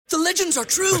The legends are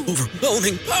true.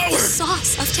 Overwhelming power!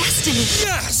 Sauce of destiny.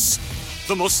 Yes!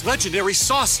 The most legendary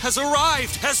sauce has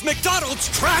arrived as McDonald's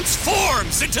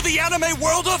transforms into the anime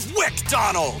world of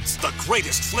WickDonald's. The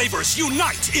greatest flavors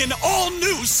unite in all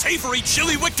new savory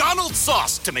chili McDonald's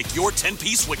sauce to make your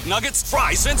 10-piece Wick Nuggets,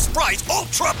 fries, and Sprite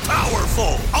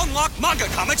ultra-powerful. Unlock manga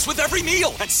comics with every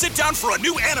meal and sit down for a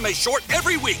new anime short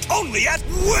every week only at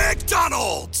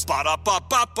WickDonald's.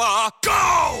 Ba-da-ba-ba-ba,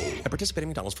 go! At participating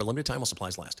McDonald's for a limited time while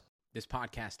supplies last. This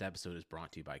podcast episode is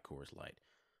brought to you by Coors Light.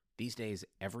 These days,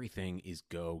 everything is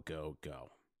go, go, go.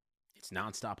 It's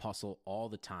nonstop hustle all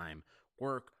the time.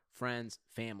 Work, friends,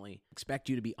 family. Expect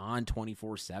you to be on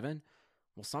 24/7?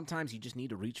 Well, sometimes you just need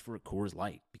to reach for a Coors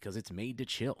Light because it's made to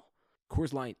chill.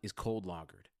 Coors Light is cold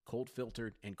lagered, cold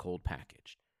filtered, and cold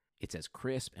packaged. It's as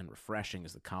crisp and refreshing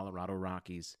as the Colorado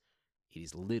Rockies. It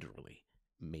is literally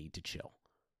made to chill.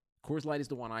 Coors Light is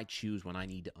the one I choose when I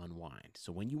need to unwind.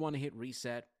 So when you want to hit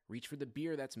reset, reach for the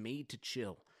beer that's made to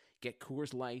chill. Get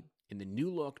Coors Light in the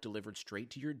new look delivered straight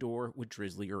to your door with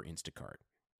Drizzly or Instacart.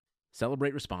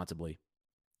 Celebrate responsibly.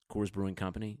 Coors Brewing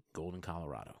Company, Golden,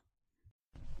 Colorado.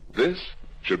 This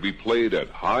should be played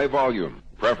at high volume,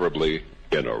 preferably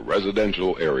in a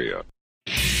residential area.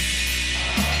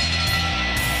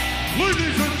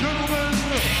 Ladies and gentlemen,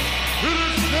 it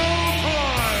is now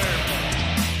time!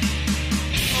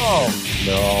 Oh,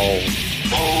 no.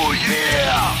 Oh,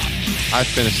 yeah! I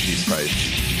finished these fights.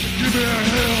 Give me a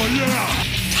hell yeah!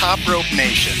 Top Rope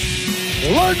Nation.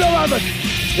 Learn to love it.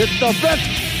 It's the best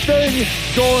thing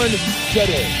going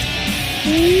today.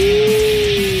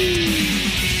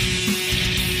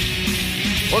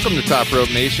 Welcome to Top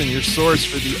Rope Nation, your source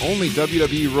for the only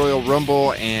WWE Royal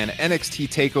Rumble and NXT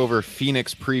TakeOver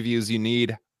Phoenix previews you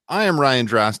need. I am Ryan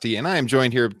Drosty, and I am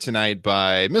joined here tonight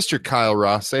by Mr. Kyle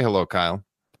Ross. Say hello, Kyle.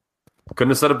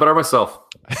 Couldn't have said it better myself.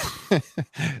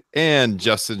 And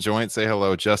Justin Joint. Say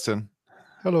hello, Justin.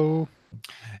 Hello.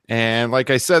 And like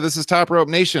I said, this is Top Rope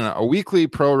Nation, a weekly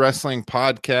pro wrestling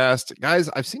podcast. Guys,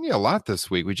 I've seen you a lot this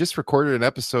week. We just recorded an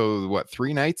episode,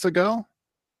 3 nights ago?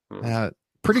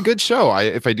 Pretty good show,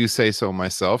 if I do say so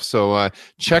myself. So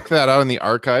check that out in the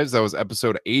archives. That was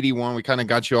episode 81. We kind of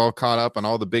got you all caught up on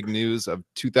all the big news of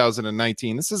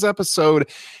 2019. This is episode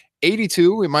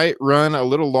 82. We might run a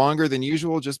little longer than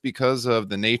usual just because of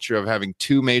the nature of having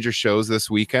 2 major shows this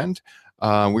weekend.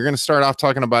 We're going to start off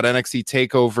talking about NXT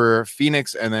TakeOver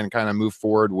Phoenix and then kind of move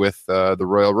forward with the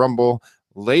Royal Rumble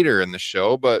later in the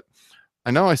show. But I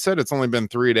know I said it's only been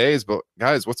 3 days, but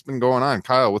guys, what's been going on?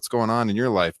 Kyle, what's going on in your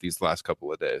life these last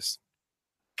couple of days?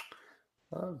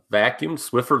 Vacuum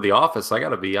Swiffer the office. I got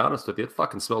to be honest with you. It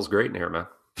fucking smells great in here, man.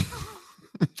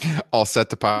 All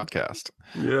set to podcast.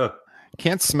 Yeah.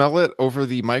 Can't smell it over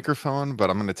the microphone, but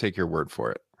I'm going to take your word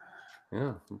for it.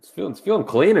 Yeah, it's feeling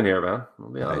clean in here, man. I'll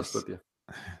be honest with you.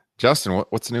 Justin,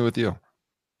 what's new with you?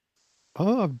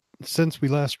 Since we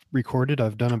last recorded,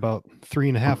 I've done about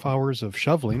 3.5 hours of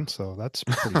shoveling, so that's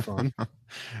pretty fun.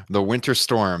 The winter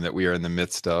storm that we are in the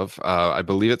midst of. I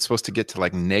believe it's supposed to get to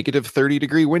like negative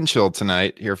 30-degree wind chill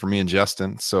tonight here for me and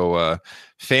Justin. So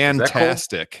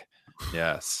fantastic.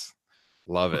 Yes.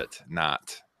 Love it.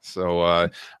 Not. So, all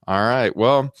right.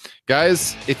 Well,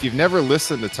 guys, if you've never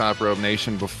listened to Top Rope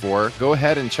Nation before, go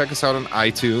ahead and check us out on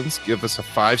iTunes. Give us a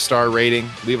 5-star rating.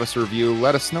 Leave us a review.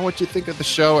 Let us know what you think of the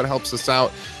show. It helps us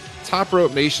out.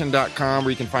 TopRopeNation.com, where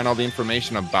you can find all the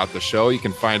information about the show. You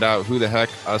can find out who the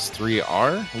heck us 3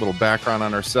 are, a little background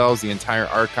on ourselves, the entire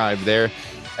archive there.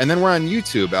 And then we're on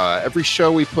YouTube. Every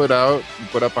show we put out, we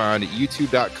put up on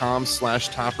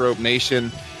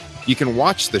youtube.com/TopRopeNation. You can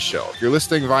watch the show. If you're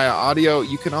listening via audio,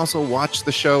 you can also watch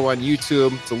the show on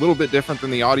YouTube. It's a little bit different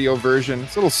than the audio version.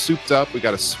 It's a little souped up. We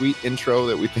got a sweet intro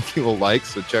that we think you will like.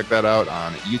 So check that out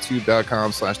on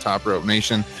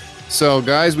youtube.com/TopRopeNation. So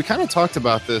guys, we kind of talked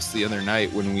about this the other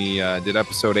night when we did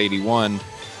episode 81.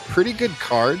 Pretty good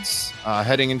cards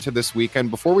heading into this weekend.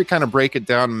 Before we kind of break it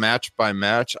down match by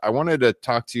match, I wanted to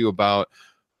talk to you about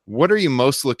what are you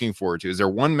most looking forward to? Is there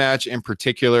one match in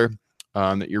particular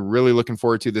that you're really looking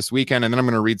forward to this weekend? And then I'm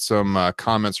going to read some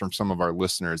comments from some of our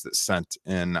listeners that sent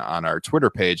in on our Twitter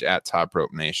page at Top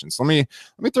Rope Nation. So let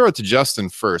me throw it to Justin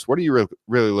first. What are you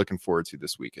really looking forward to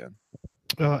this weekend?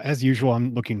 As usual,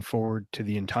 I'm looking forward to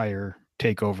the entire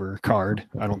TakeOver card.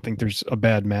 I don't think there's a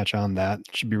bad match on that.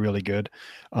 It should be really good.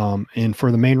 And for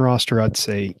the main roster, I'd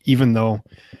say, even though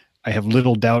I have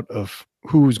little doubt of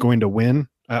who's going to win,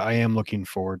 I am looking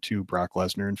forward to Brock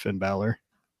Lesnar and Finn Balor.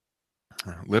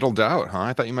 Little doubt, huh?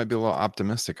 I thought you might be a little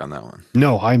optimistic on that one.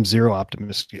 No, I'm zero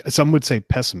optimistic. Some would say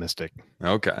pessimistic.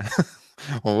 Okay.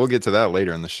 Well, we'll get to that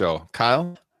later in the show.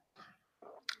 Kyle?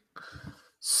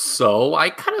 So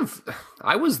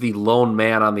I was the lone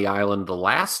man on the island the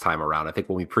last time around. I think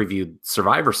when we previewed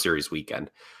Survivor Series weekend.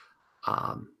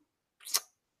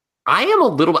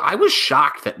 I was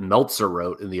shocked that Meltzer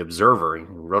wrote in The Observer, he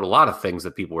wrote a lot of things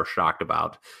that people were shocked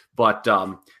about, but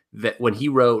that when he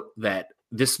wrote that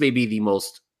this may be the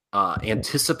most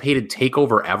anticipated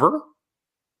takeover ever,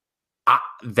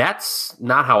 that's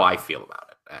not how I feel about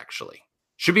it, actually.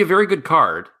 Should be a very good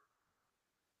card,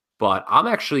 but I'm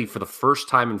actually, for the first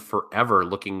time in forever,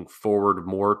 looking forward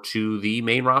more to the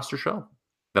main roster show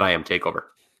than I am TakeOver.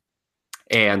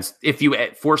 And if you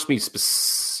force me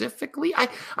specifically, I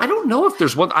don't know if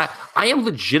there's one. I am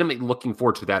legitimately looking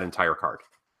forward to that entire card.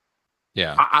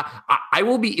 Yeah, I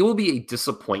will be. It will be a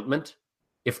disappointment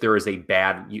if there is a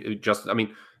bad.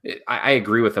 I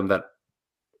agree with him that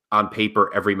on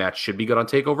paper every match should be good on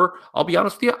TakeOver. I'll be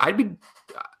honest with you. I'd be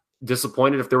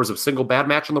disappointed if there was a single bad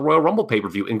match on the Royal Rumble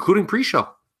pay-per-view, including pre-show.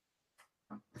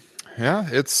 Yeah,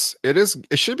 it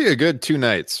should be a good 2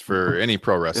 nights for any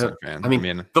pro wrestling fan. I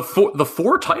mean, the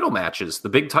four title matches, the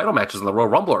big title matches in the Royal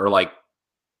Rumble are like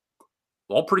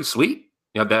all pretty sweet.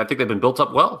 I think they've been built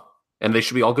up well, and they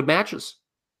should be all good matches.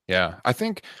 Yeah, I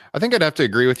think I'd have to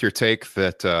agree with your take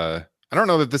that I don't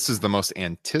know that this is the most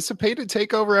anticipated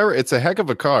takeover ever. It's a heck of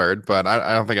a card, but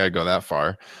I don't think I'd go that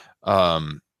far.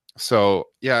 So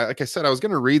yeah, like I said, I was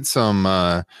going to read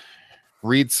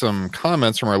some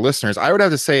comments from our listeners. I would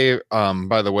have to say,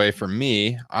 by the way, for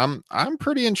me, I'm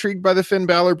pretty intrigued by the Finn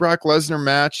Balor Brock Lesnar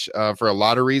match for a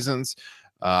lot of reasons.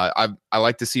 I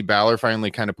like to see Balor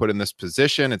finally kind of put in this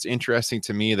position. It's interesting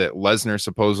to me that Lesnar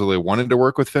supposedly wanted to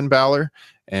work with Finn Balor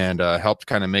and helped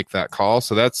kind of make that call.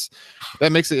 So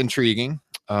that makes it intriguing.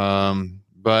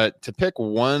 But to pick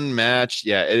one match,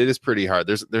 yeah, it is pretty hard.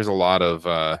 There's a lot of.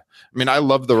 I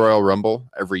love the Royal Rumble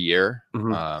every year.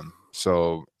 Mm-hmm.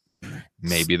 So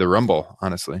maybe the Rumble,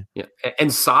 honestly. Yeah,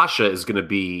 and Sasha is going to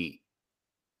be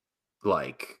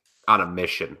like on a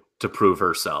mission to prove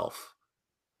herself.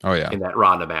 Oh yeah, in that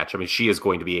Ronda match. I mean, she is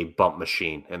going to be a bump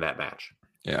machine in that match.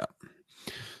 Yeah.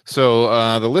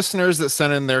 So the listeners that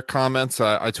sent in their comments,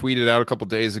 I tweeted out a couple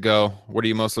days ago. What are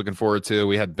you most looking forward to?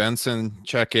 We had Benson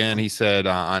check in. He said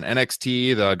on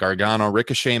NXT, the Gargano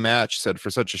Ricochet match, said for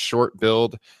such a short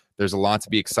build, there's a lot to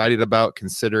be excited about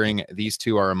considering these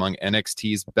two are among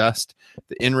NXT's best.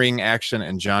 The in-ring action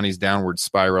and Johnny's downward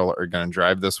spiral are going to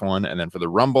drive this one. And then for the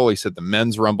Rumble, he said the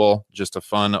men's Rumble, just a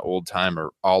fun old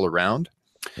timer all around.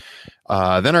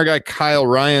 Then our guy Kyle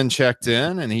Ryan checked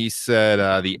in and he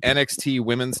said the NXT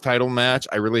women's title match,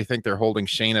 I really think they're holding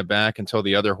Shayna back until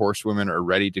the other horsewomen are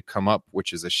ready to come up,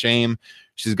 which is a shame.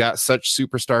 She's got such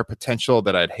superstar potential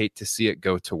that I'd hate to see it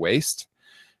go to waste.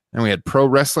 And we had Pro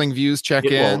Wrestling Views check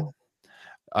in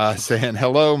saying,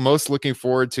 hello, most looking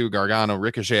forward to Gargano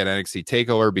Ricochet at NXT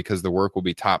TakeOver because the work will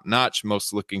be top notch.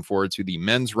 Most looking forward to the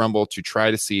men's Rumble to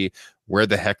try to see where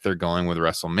the heck they're going with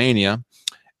WrestleMania.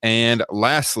 And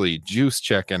lastly, Juice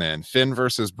checking in. Finn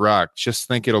versus Brock. Just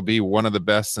think it'll be one of the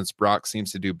best since Brock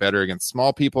seems to do better against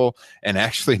small people and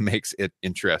actually makes it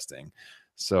interesting.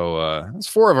 So there's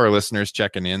 4 of our listeners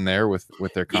checking in there with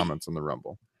their comments on the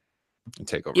Rumble and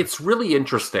TakeOver. It's really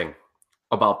interesting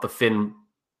about the Finn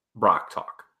Brock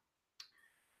talk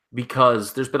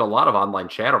because there's been a lot of online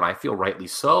chatter, and I feel rightly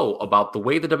so, about the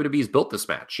way the WWE has built this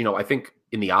match. I think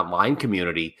in the online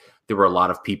community, there were a lot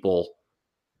of people,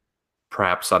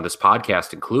 perhaps on this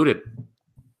podcast included,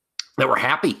 that were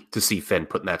happy to see Finn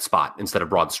put in that spot instead of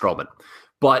Braun Strowman.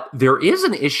 But there is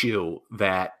an issue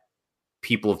that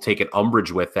people have taken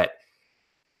umbrage with, that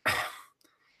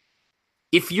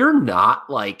if you're not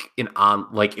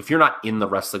if you're not in the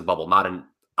wrestling bubble, not an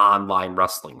online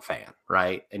wrestling fan,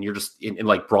 right? And you're just in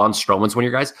like Braun Strowman's one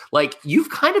of your guys, like you've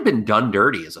kind of been done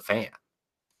dirty as a fan.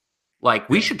 Like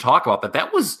we should talk about that.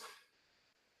 That was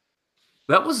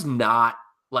not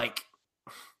like,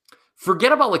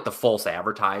 forget about like the false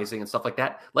advertising and stuff like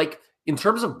that. Like in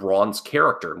terms of Braun's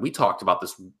character, and we talked about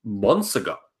this months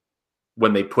ago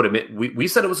when they put him in, we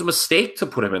said it was a mistake to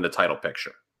put him in the title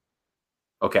picture.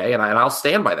 Okay. And I'll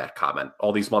stand by that comment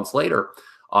all these months later.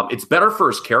 It's better for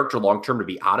his character long-term to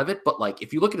be out of it. But like,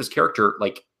 if you look at his character,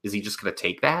 like, is he just going to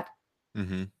take that?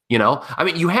 Mm-hmm. I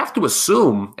mean, you have to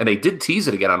assume, and they did tease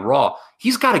it again on Raw,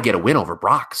 he's got to get a win over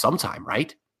Brock sometime,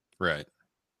 right? Right.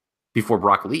 Before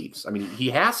Brock leaves. I mean,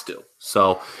 he has to.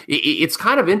 So it's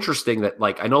kind of interesting that,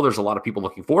 like, I know there's a lot of people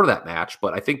looking forward to that match,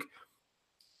 but I think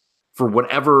for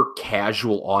whatever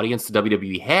casual audience the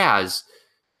WWE has,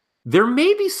 there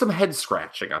may be some head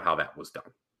scratching on how that was done.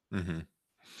 Mm-hmm.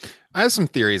 I have some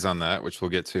theories on that, which we'll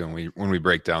get to when we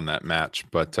break down that match.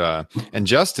 But and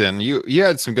Justin, you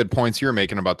had some good points you were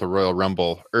making about the Royal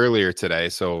Rumble earlier today.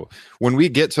 So when we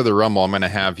get to the Rumble, I'm going to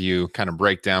have you kind of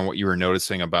break down what you were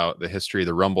noticing about the history of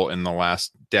the Rumble in the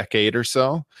last decade or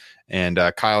so. And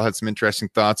Kyle had some interesting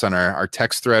thoughts on our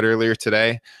text thread earlier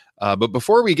today. But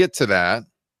before we get to that,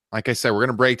 like I said, we're going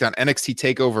to break down NXT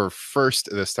TakeOver first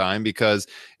this time, because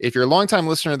if you're a longtime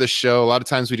listener to this show, a lot of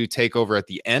times we do TakeOver at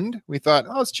the end. We thought,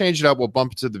 oh, let's change it up. We'll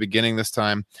bump it to the beginning this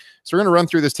time. So we're going to run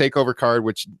through this TakeOver card,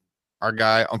 which our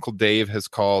guy, Uncle Dave, has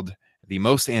called the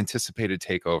most anticipated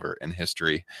TakeOver in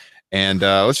history. And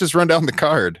let's just run down the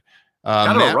card.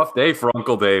 Kind of a rough day for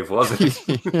Uncle Dave, wasn't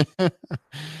it?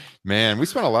 Man, we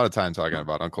spent a lot of time talking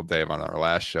about Uncle Dave on our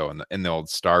last show in the old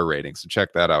star rating. So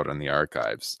check that out in the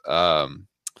archives.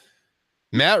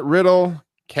 Matt Riddle,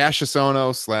 Cassius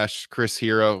Ohno / Chris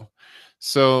Hero.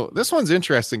 So this one's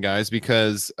interesting, guys,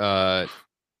 because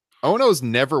Ohno's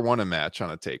never won a match on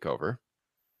a TakeOver.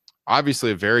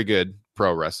 Obviously a very good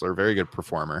pro wrestler, very good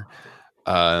performer.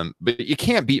 But you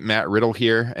can't beat Matt Riddle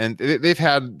here. And they've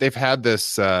had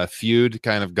this feud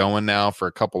kind of going now for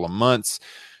a couple of months.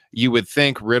 You would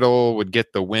think Riddle would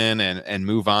get the win and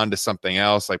move on to something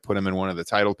else, like put him in one of the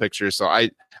title pictures. So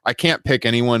I can't pick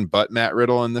anyone but Matt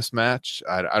Riddle in this match.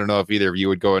 I don't know if either of you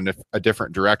would go in a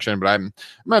different direction, but I'm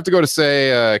gonna have to go to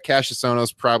say Cassius Ohno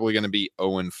is probably going to be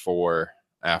 0-4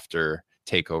 after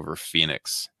TakeOver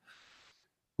Phoenix.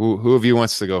 Who of you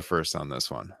wants to go first on this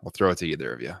one? We'll throw it to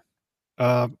either of you.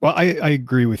 Well, I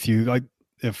agree with you. Like,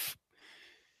 if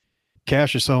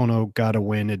Cassius Ohno got a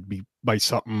win, it'd be by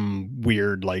something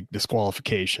weird like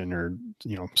disqualification or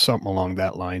something along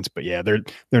that lines. But yeah, they're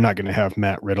not going to have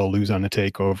Matt Riddle lose on a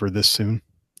TakeOver this soon.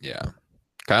 Yeah,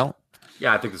 Kyle.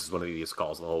 Yeah, I think this is one of the easiest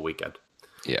calls of the whole weekend.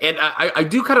 Yeah, and I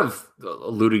do kind of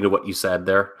alluding to what you said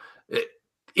there.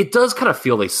 It does kind of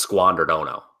feel they squandered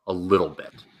Ohno a little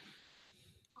bit.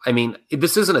 I mean,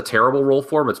 this isn't a terrible role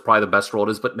for him. It's probably the best role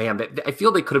it is. But man, I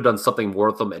feel they could have done something more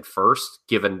with him at first,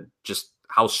 given just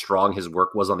how strong his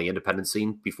work was on the independent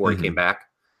scene before he came back.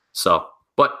 So,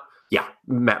 but yeah,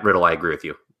 Matt Riddle, I agree with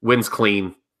you. Wins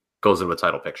clean, goes into a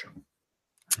title picture.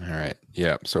 All right.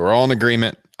 Yeah. So we're all in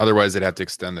agreement. Otherwise, they'd have to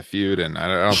extend the feud. And I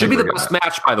don't should be the best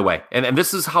match, by the way. And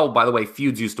this is how, by the way,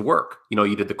 feuds used to work.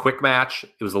 You did the quick match.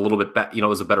 It was a little bit better. It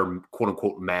was a better quote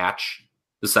unquote match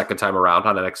the second time around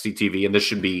on NXT TV. And this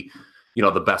should be,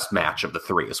 the best match of the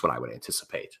three is what I would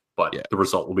anticipate. But the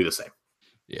result will be the same.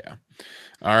 Yeah.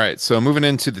 All right. So moving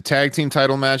into the tag team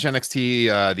title match,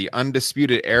 NXT, the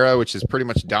Undisputed Era, which has pretty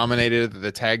much dominated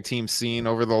the tag team scene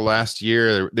over the last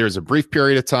year. There was a brief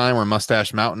period of time where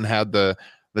Mustache Mountain had the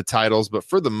titles, but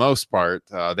for the most part,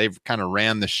 they've kind of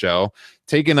ran the show,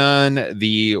 taking on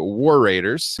the War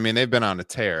Raiders. I mean, they've been on a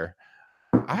tear.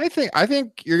 I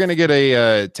think you're going to get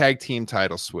a tag team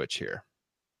title switch here.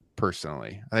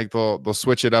 Personally, I think they'll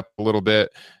switch it up a little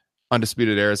bit.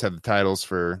 Undisputed Era's had the titles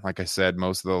for, like I said,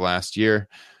 most of the last year.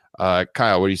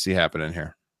 Kyle, what do you see happening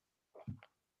here?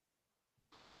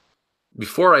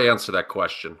 Before I answer that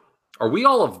question, are we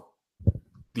all of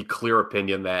the clear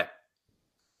opinion that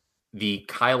the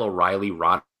Kyle O'Reilly,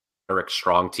 Roderick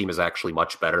Strong team is actually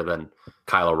much better than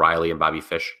Kyle O'Reilly and Bobby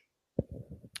Fish?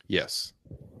 Yes.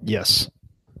 Yes.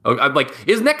 I'm like,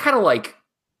 isn't that kind of like,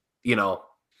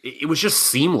 it was just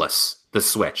seamless. The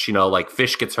switch, like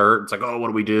Fish gets hurt. It's like, oh, what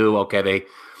do we do? Okay,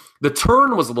 the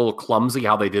turn was a little clumsy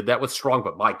how they did that with Strong,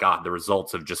 but my God, the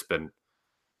results have just been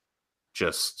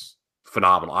just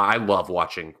phenomenal. I love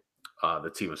watching the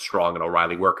team of Strong and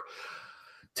O'Reilly work.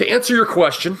 To answer your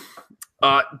question,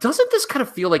 doesn't this kind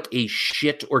of feel like a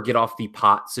shit or get off the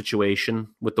pot situation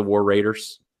with the War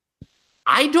Raiders?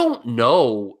 I don't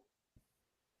know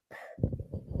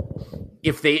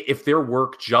if their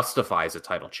work justifies a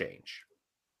title change.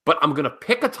 But I'm going to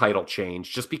pick a title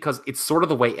change just because it's sort of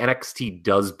the way NXT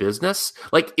does business.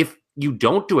 Like, if you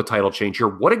don't do a title change here,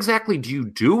 what exactly do you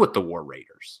do with the War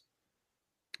Raiders?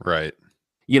 Right.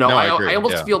 I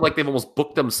almost feel like they've almost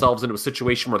booked themselves into a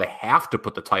situation where they have to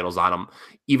put the titles on them,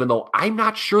 even though I'm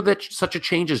not sure that such a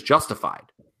change is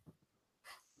justified.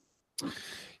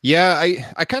 Yeah,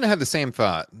 I kind of had the same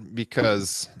thought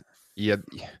because,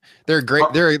 they're great.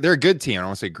 They're a good team. I don't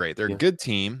want to say great. They're a good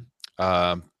team.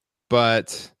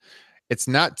 But it's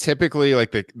not typically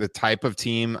like the type of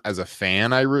team as a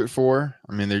fan I root for.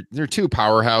 I mean, they're two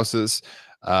powerhouses,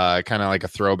 kind of like a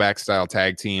throwback style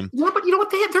tag team. Yeah, but you know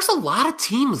what? There's a lot of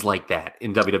teams like that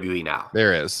in WWE now.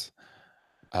 There is.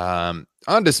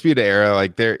 Undisputed Era,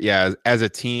 like as a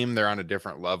team, they're on a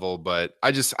different level. But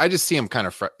I just see them kind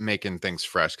of making things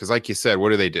fresh because, like you said, what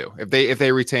do? If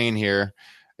they retain here,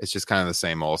 it's just kind of the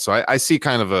same old. So I see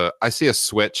a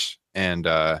switch and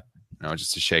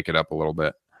just to shake it up a little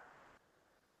bit.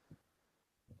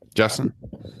 Justin?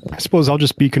 I suppose I'll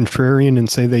just be contrarian and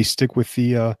say they stick with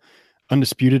the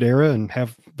Undisputed Era and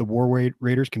have the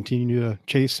Raiders continue to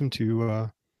chase them to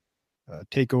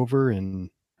take over in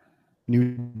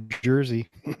New Jersey.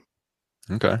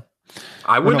 Okay.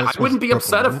 I wouldn't be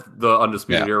upset if the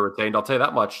Undisputed Era retained. I'll tell you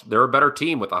that much. They're a better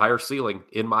team with a higher ceiling,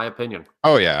 in my opinion.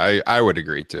 Oh yeah, I would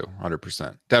agree too,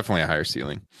 100%. Definitely a higher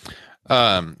ceiling.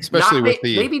 Especially with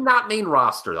maybe not main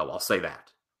roster though. I'll say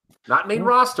that. Not main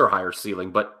roster higher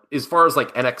ceiling, but as far as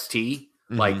like NXT,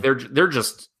 like they're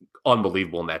just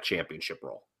unbelievable in that championship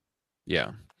role.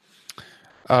 Yeah.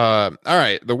 All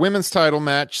right, the women's title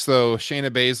match. So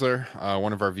Shayna Baszler,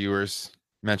 one of our viewers,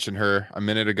 mentioned her a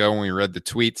minute ago when we read the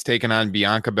tweets, taking on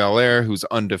Bianca Belair, who's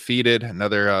undefeated.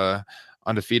 Another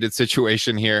undefeated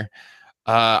situation here.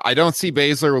 I don't see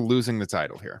Baszler losing the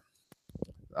title here.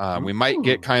 We might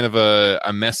get kind of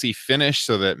a messy finish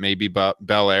so that maybe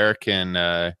Belair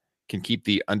can keep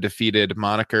the undefeated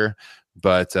moniker.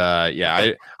 But I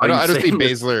don't see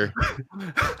Baszler.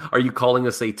 Are you calling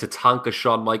this a Tatanka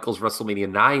Shawn Michaels WrestleMania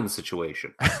 9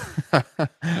 situation?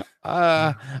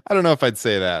 I don't know if I'd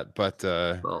say that, but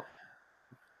I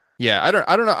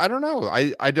don't know.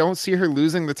 I don't see her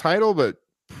losing the title, but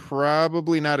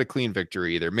probably not a clean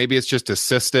victory either. Maybe it's just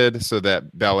assisted so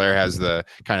that Belair has the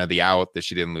kind of the out that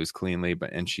she didn't lose cleanly,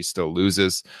 and she still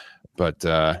loses. But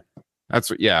I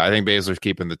think Baszler's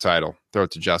keeping the title. Throw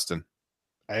it to Justin.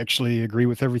 I actually agree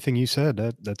with everything you said.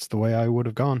 That's the way I would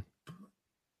have gone.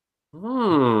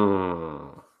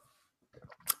 All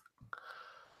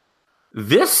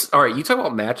right, you talk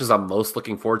about matches I'm most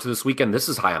looking forward to this weekend. This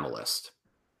is high on the list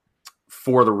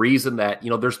for the reason that,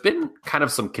 there's been kind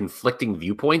of some conflicting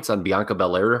viewpoints on Bianca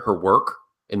Belair, her work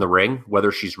in the ring,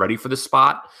 whether she's ready for this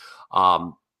spot.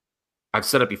 I've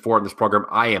said it before in this program.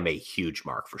 I am a huge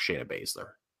mark for Shayna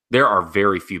Baszler. There are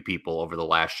very few people over the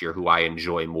last year who I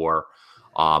enjoy more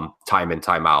time in,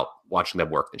 time out, watching them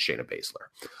work than Shayna Baszler.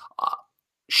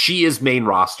 She is main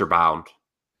roster bound.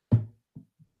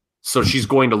 So she's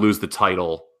going to lose the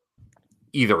title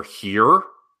either here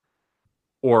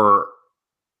or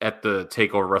at the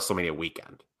TakeOver WrestleMania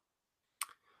weekend.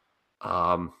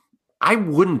 I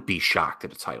wouldn't be shocked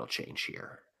at a title change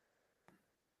here.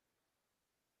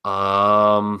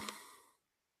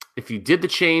 If you did the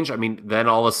change, then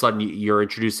all of a sudden you're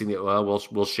introducing will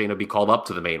Shayna be called up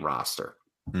to the main roster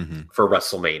for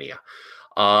WrestleMania?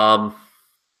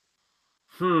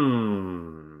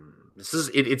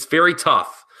 It's very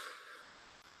tough.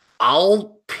 I'm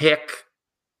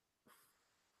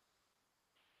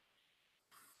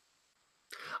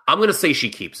going to say she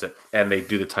keeps it and they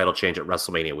do the title change at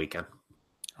WrestleMania weekend.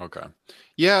 Okay.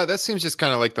 Yeah, that seems just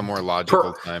kind of like the more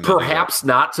logical time. Perhaps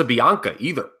not to Bianca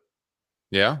either.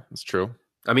 Yeah, that's true.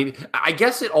 I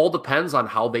guess it all depends on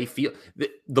how they feel.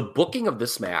 The booking of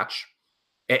this match,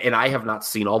 and I have not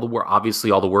seen all the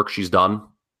work she's done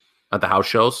at the house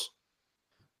shows.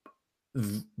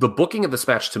 The booking of this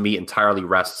match to me entirely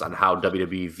rests on how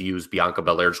WWE views Bianca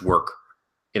Belair's work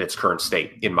in its current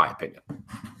state, in my opinion.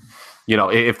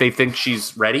 If they think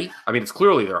she's ready, it's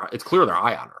clear they're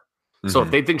high on her. So if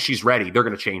they think she's ready, they're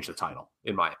going to change the title,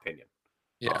 in my opinion.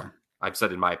 Yeah. I've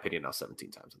said in my opinion now 17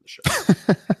 times in the show.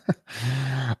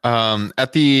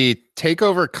 At the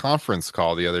TakeOver conference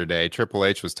call the other day, Triple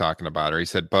H was talking about her. He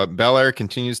said, "But Belair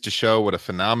continues to show what a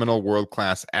phenomenal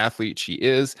world-class athlete she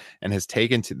is and has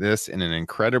taken to this in an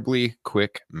incredibly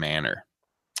quick manner."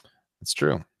 It's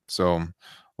true. So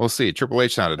we'll see. Triple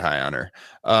H sounded high on her.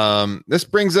 This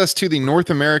brings us to the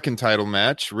North American title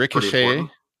match. Ricochet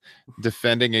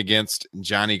defending against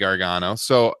Johnny Gargano.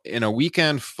 So in a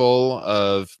weekend full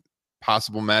of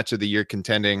possible match of the year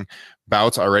contending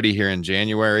bouts already here in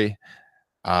January,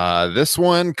 this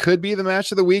one could be the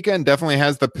match of the weekend. Definitely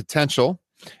has the potential.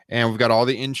 And we've got all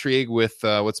the intrigue with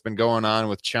what's been going on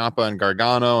with Ciampa and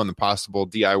Gargano and the possible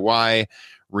DIY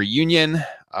reunion,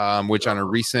 which on a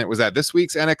recent, was that this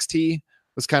week's NXT,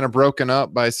 was kind of broken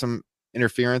up by some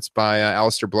interference by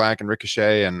Aleister Black and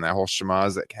Ricochet and that whole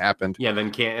schmaz that happened. Yeah, they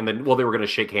were going to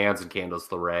shake hands and Candice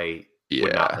LeRae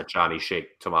would not let Johnny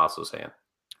shake Tommaso's hand.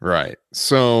 Right.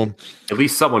 So at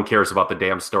least someone cares about the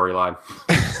damn storyline.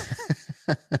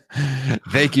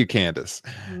 Thank you, Candice.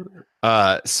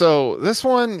 So this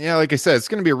one, like I said, it's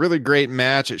going to be a really great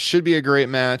match. It should be a great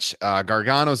match.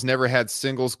 Gargano's never had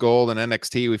singles gold in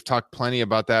NXT. We've talked plenty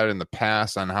about that in the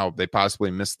past on how they possibly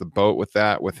missed the boat with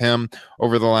that with him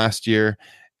over the last year.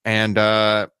 And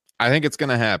I think it's going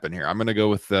to happen here. I'm going to go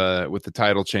with the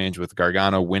title change with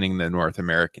Gargano winning the North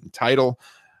American title.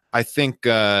 I think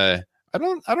I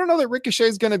don't know that Ricochet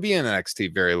is going to be in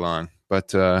NXT very long, but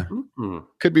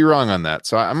could be wrong on that.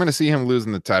 So I'm going to see him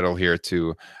losing the title here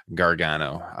to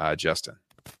Gargano. Justin.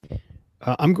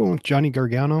 I'm going with Johnny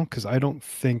Gargano because I don't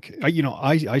think,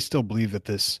 I still believe that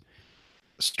this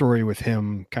story with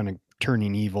him kind of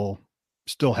turning evil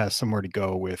still has somewhere to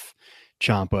go with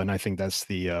Ciampa, and I think that's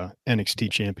the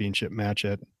NXT Championship match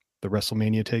at the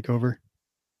WrestleMania TakeOver.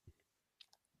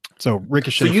 So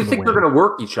Ricochet. So you think they're going to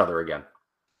work each other again?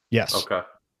 Yes. Okay.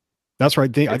 That's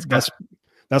right.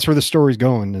 That's where the story's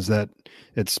going, is that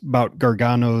it's about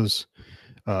Gargano's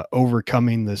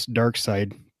overcoming this dark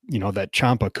side, that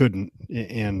Ciampa couldn't,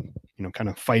 and, kind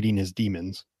of fighting his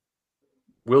demons.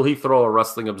 Will he throw a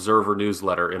Wrestling Observer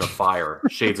newsletter in a fire?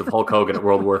 Shades of Hulk Hogan at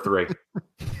World War III.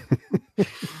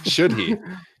 Should he?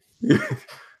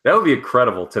 That would be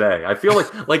incredible today. I feel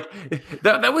like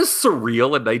that was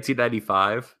surreal in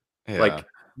 1995. Yeah. Like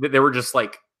there were just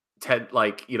like 10,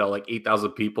 like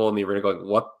 8,000 people in the arena going,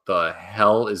 "What the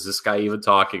hell is this guy even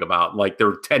talking about?" Like there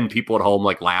were 10 people at home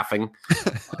like laughing.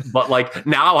 But like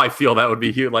now I feel that would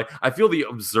be huge. Like I feel the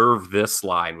 "observe this"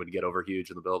 line would get over huge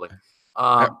in the building.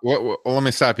 Well, let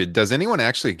me stop you. Does anyone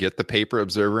actually get the paper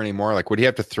Observer anymore? Like, would he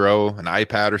have to throw an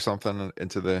iPad or something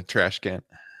into the trash can?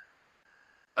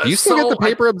 Do you still get the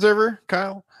paper Observer,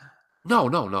 Kyle? No.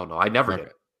 I never did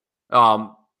it.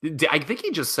 I think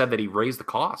he just said that he raised the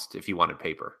cost if you wanted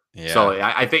paper. Yeah. So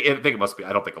I think it must be.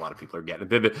 I don't think a lot of people are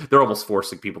getting it. They're almost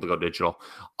forcing people to go digital.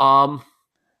 I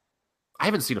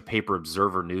haven't seen a paper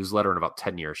Observer newsletter in about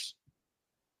 10 years.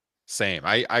 Same.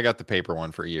 I got the paper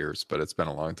one for years, but it's been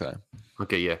a long time.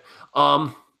 Okay, yeah.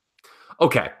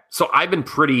 Okay, so I've been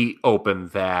pretty open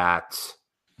that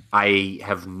I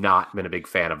have not been a big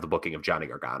fan of the booking of Johnny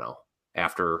Gargano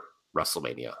after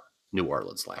WrestleMania New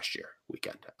Orleans last year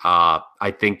weekend.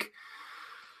 I think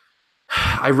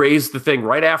I raised the thing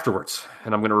right afterwards,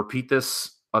 and I'm going to repeat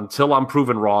this until I'm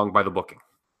proven wrong by the booking.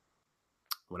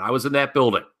 When I was in that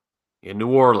building in New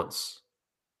Orleans,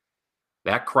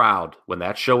 that crowd, when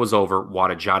that show was over,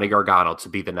 wanted Johnny Gargano to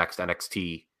be the next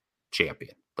NXT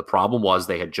champion. The problem was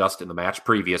they had just, in the match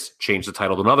previous, changed the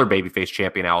title to another babyface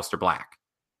champion, Aleister Black.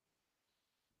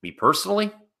 Me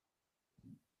personally,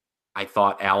 I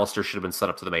thought Aleister should have been set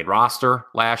up to the main roster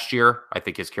last year. I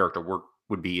think his character work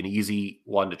would be an easy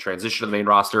one to transition to the main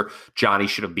roster. Johnny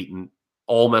should have beaten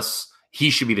Almas.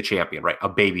 He should be the champion, right? A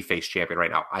babyface champion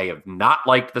right now. I have not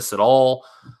liked this at all.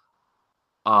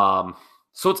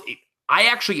 I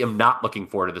actually am not looking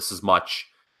forward to this as much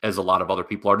as a lot of other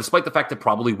people are, despite the fact it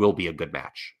probably will be a good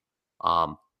match.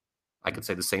 I could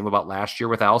say the same about last year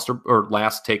with Aleister, or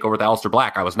last TakeOver with Aleister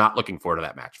Black. I was not looking forward to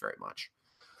that match very much.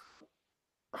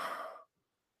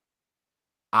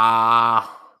 I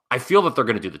feel that they're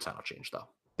going to do the title change, though.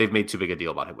 They've made too big a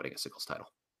deal about him winning a singles title.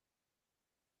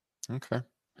 Okay.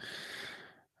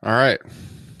 All right.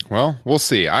 Well, we'll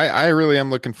see. I really am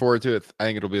looking forward to it. I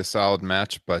think it'll be a solid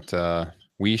match, but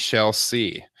we shall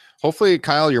see. Hopefully,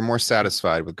 Kyle, you're more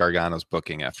satisfied with Gargano's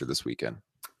booking after this weekend.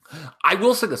 I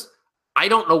will say this. I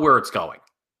don't know where it's going.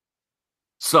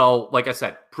 So, like I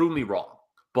said, prove me wrong.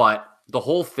 But the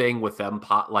whole thing with them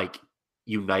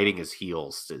uniting his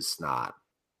heels is not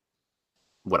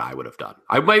what I would have done.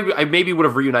 I maybe would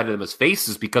have reunited them as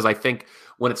faces, because I think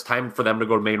when it's time for them to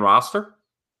go to main roster,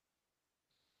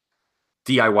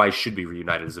 DIY should be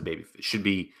reunited as a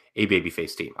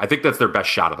babyface team. I think that's their best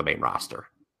shot of the main roster,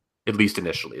 at least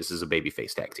initially. This is a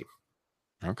babyface tag team.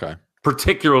 Okay.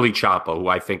 Particularly Ciampa, who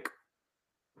I think,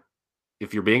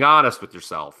 if you're being honest with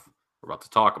yourself, we're about to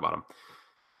talk about him.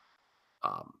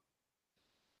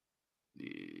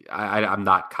 I'm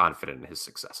not confident in his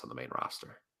success on the main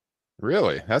roster.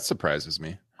 Really? That surprises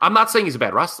me. I'm not saying he's a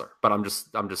bad wrestler, but I'm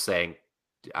just saying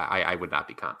I would not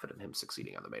be confident in him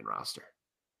succeeding on the main roster.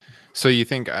 So you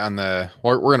think we're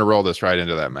going to roll this right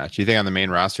into that match. You think on the main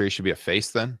roster he should be a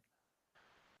face then?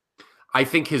 I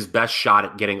think his best shot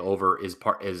at getting over is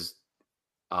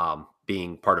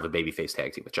being part of a babyface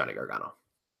tag team with Johnny Gargano.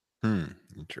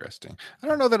 Interesting. I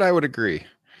don't know that I would agree.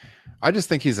 I just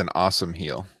think he's an awesome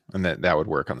heel, and that would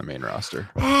work on the main roster.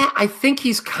 I think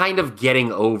he's kind of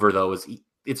getting over, though.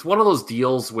 It's one of those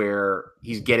deals where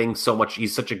he's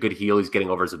such a good heel, he's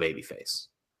getting over as a babyface.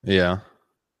 Yeah,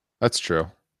 that's true.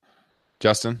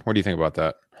 Justin, what do you think about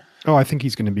that? Oh, I think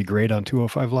he's going to be great on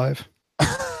 205 Live.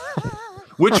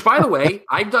 Which, by the way,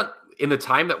 I've done in the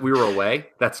time that we were away.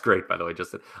 That's great, by the way,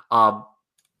 Justin.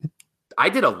 I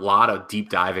did a lot of deep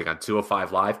diving on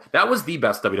 205 Live. That was the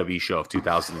best WWE show of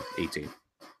 2018.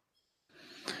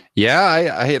 Yeah,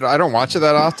 I don't watch it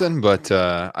that often, but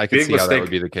I can see how that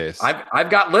would be the case. I've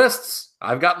got lists.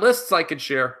 I can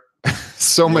share.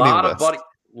 So many lists.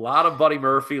 A lot of Buddy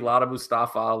Murphy, a lot of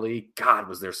Mustafa Ali. God,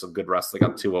 was there some good wrestling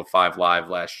on 205 Live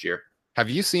last year. Have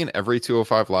you seen every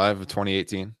 205 Live of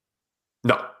 2018?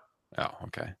 No. Oh,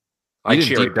 okay. I You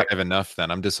didn't cherry deep pick. dive enough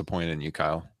then. I'm disappointed in you,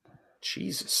 Kyle.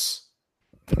 Jesus.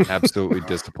 Absolutely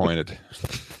disappointed.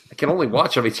 I can only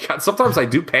watch. I mean, God, sometimes I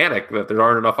do panic that there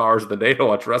aren't enough hours in the day to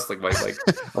watch wrestling.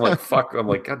 I'm like, fuck. I'm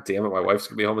like, God damn it. My wife's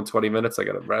gonna be home in 20 minutes. I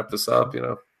gotta wrap this up.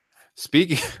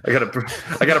 Speaking, I gotta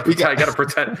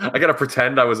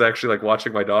pretend I was actually like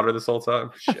watching my daughter this whole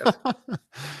time. Shit.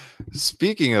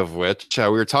 Speaking of which, we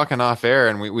were talking off air,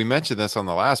 and we mentioned this on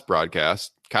the last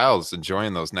broadcast. Kyle's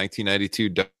enjoying those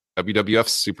 1992 WWF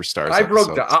Superstars. I broke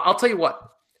episodes. down. I'll tell you what.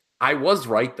 I was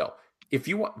right though. If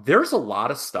you want, there's a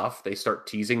lot of stuff they start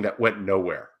teasing that went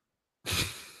nowhere.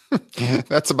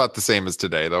 That's about the same as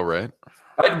today, though, right?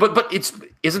 But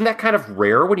isn't that kind of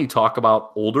rare when you talk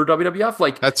about older WWF?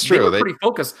 Like that's true. They were pretty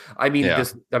focused. I mean,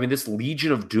 this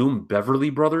Legion of Doom Beverly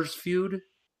Brothers feud.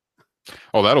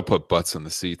 Oh, that'll put butts in the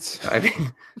seats. I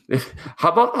mean,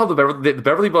 how about how the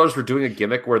Beverly Brothers were doing a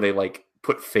gimmick where they like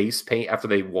put face paint after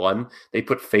they won? They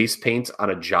put face paint on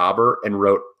a jobber and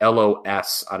wrote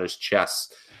LOS on his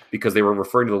chest because they were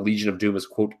referring to the Legion of Doom as,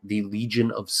 quote, the Legion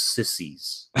of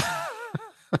Sissies.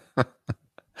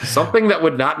 Something that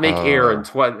would not make air and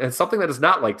something that is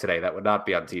not like today that would not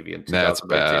be on TV in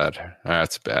 2019.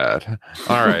 That's bad.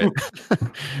 All right.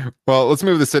 Well, let's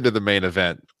move this into the main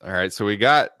event. All right. So we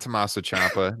got Tommaso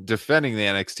Ciampa defending the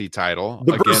NXT title.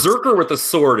 The Berserker with the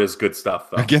sword is good stuff,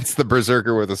 though. Against the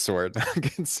Berserker with a sword.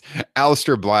 Against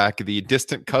Aleister Black, the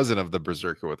distant cousin of the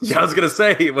Berserker with a sword. Yeah, I was going to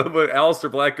say,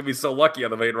 Aleister Black could be so lucky on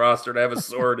the main roster to have a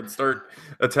sword and start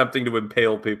attempting to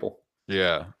impale people.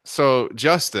 Yeah. So,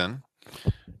 Justin,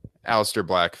 Aleister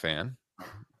Black fan.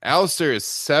 Aleister is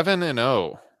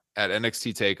 7-0 at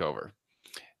NXT TakeOver.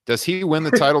 Does he win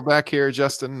the title back here,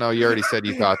 Justin? No, you already said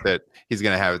you thought that he's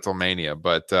going to have it till Mania.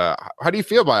 But how do you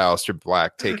feel about Aleister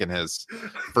Black taking his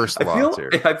first loss here?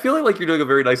 I feel like you're doing a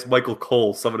very nice Michael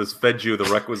Cole. Someone has fed you the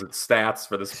requisite stats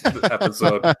for this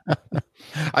episode.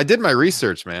 I did my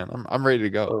research, man. I'm ready to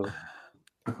go.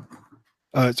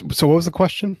 So what was the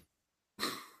question?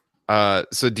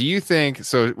 So do you think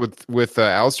with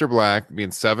Aleister Black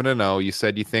being 7-0, you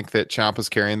said you think that Ciampa's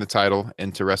carrying the title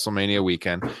into WrestleMania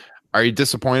weekend? Are you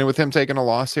disappointed with him taking a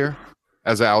loss here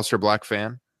as an Aleister Black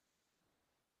fan?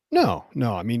 No.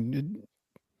 I mean,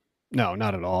 no,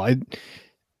 not at all.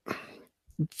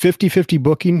 50-50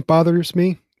 booking bothers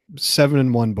me.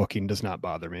 7-1 booking does not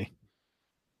bother me.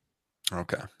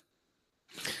 Okay.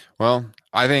 Well,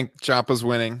 I think Ciampa's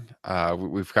winning.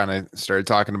 We've kind of started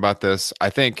talking about this. I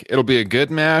think it'll be a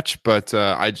good match, but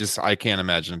I can't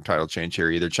imagine a title change here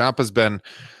either. Ciampa's been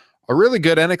a really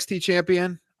good NXT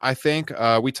champion. I think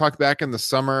we talked back in the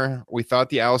summer. We thought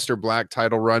the Aleister Black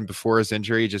title run before his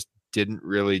injury just didn't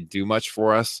really do much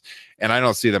for us, and I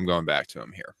don't see them going back to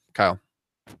him here. Kyle?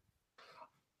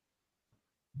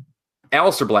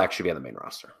 Aleister Black should be on the main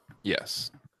roster.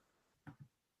 Yes.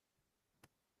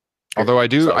 Although I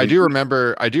do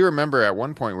remember at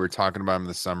one point we were talking about him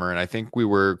this summer, and I think we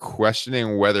were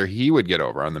questioning whether he would get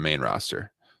over on the main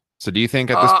roster. So do you think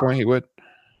at this point he would?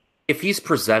 If he's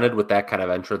presented with that kind of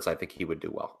entrance, I think he would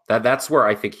do well. That's where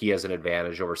I think he has an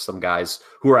advantage over some guys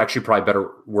who are actually probably better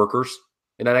workers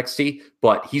in NXT,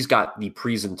 but he's got the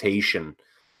presentation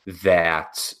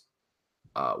that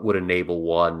would enable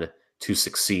one to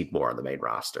succeed more on the main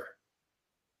roster.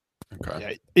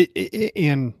 Okay. Yeah,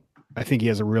 and I think he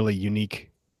has a really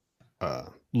unique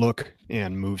look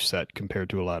and move set compared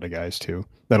to a lot of guys too.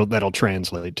 That'll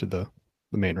translate to the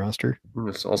main roster.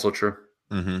 That's also true.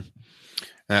 Mm-hmm.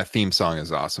 That theme song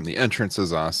is awesome. The entrance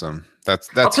is awesome. That's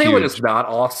I'll tell huge. you what is not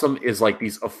awesome is like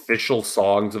these official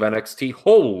songs of NXT.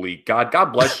 Holy God.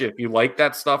 God bless you if you like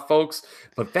that stuff, folks.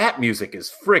 But that music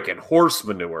is freaking horse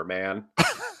manure, man.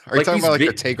 Are you talking about like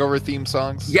the TakeOver theme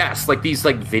songs? Yes, like these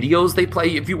like videos they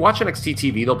play. If you watch NXT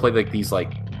TV, they'll play like these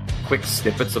like quick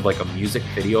snippets of like a music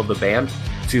video of the band.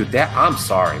 Dude, I'm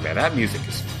sorry, man. That music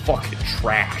is fucking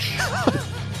trash.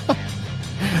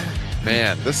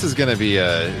 Man, this is gonna be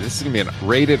a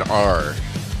rated R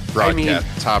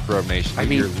broadcast. Top Rope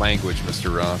Nation. Your language,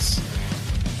 Mr. Ross.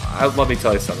 Let me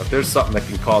tell you something. If there's something that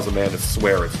can cause a man to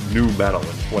swear, it's new metal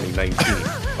in 2019.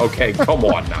 Okay, come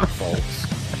on now, folks.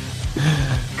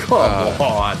 Come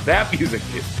on, that music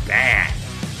is bad.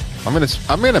 I'm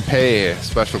gonna pay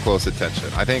special close attention.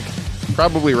 I think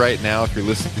probably right now, if you're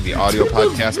listening to the audio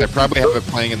podcast, I probably have it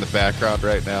playing in the background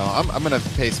right now. I'm gonna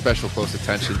pay special close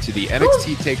attention to the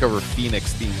NXT TakeOver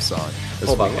Phoenix theme song.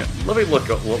 Hold on, let me look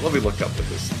up what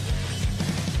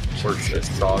this shit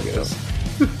song is.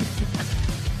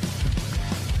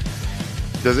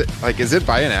 Is it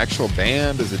by an actual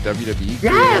band? Is it WWE?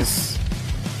 Yes.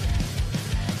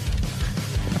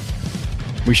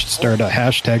 We should start a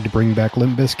hashtag to bring back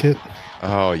Limp Bizkit.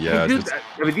 Oh yeah. Limp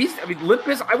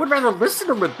Bizkit. I would rather listen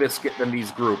to Limp Bizkit than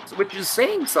these groups, which is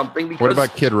saying something. Because what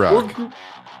about Kid Rock?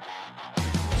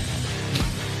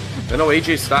 I know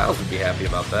AJ Styles would be happy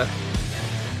about that.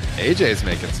 AJ's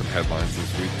making some headlines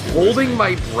this week too. Holding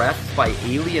My Breath by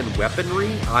Alien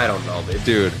Weaponry? I don't know.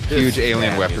 Dude, huge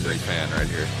Alien Weaponry fan right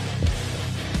here.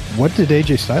 What did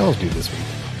AJ Styles do this week?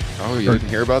 Oh, you didn't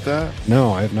hear about that?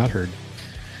 No, I have not heard.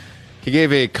 He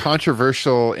gave a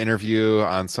controversial interview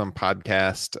on some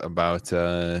podcast about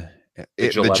the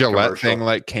Gillette thing,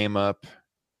 like came up.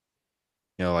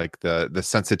 You know, like the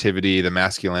sensitivity, the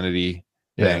masculinity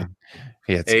thing.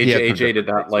 AJ did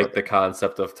not like the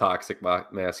concept of toxic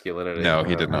masculinity. No,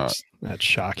 he did not. That's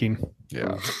shocking.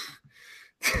 Yeah.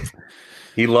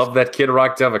 He loved that Kid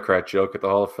Rock Democrat joke at the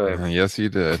Hall of Fame. Yes, he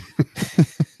did.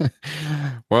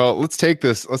 Well, let's take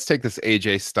this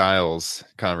AJ Styles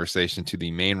conversation to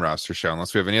the main roster show.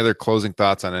 Unless we have any other closing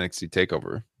thoughts on NXT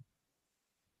TakeOver.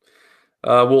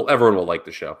 Well, everyone will like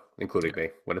the show, including me,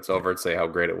 when it's over and say how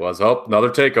great it was. Oh, another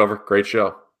TakeOver. Great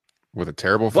show. With a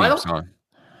terrible theme song.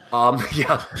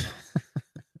 Yeah.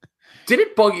 Did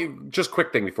it bug you? Just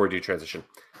quick thing before we do transition.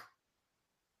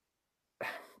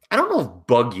 I don't know if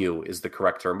bug you is the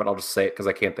correct term, but I'll just say it because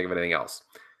I can't think of anything else.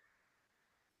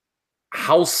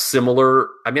 How similar,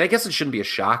 I mean, I guess it shouldn't be a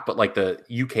shock, but like the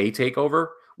UK TakeOver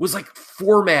was like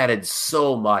formatted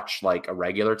so much like a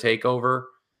regular TakeOver.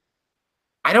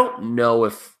 I don't know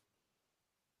if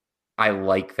I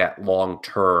like that long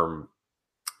term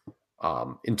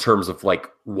in terms of like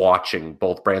watching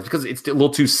both brands, because it's a little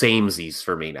too samesies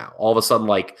for me now. All of a sudden,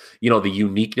 like, you know, the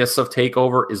uniqueness of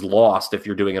TakeOver is lost if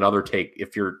you're doing another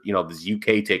if you're, you know, this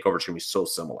UK TakeOver is going to be so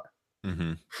similar.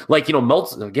 Mm-hmm. Like, you know,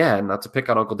 Meltzer, again, not to pick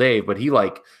on Uncle Dave, but he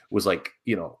like was like,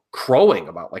 you know, crowing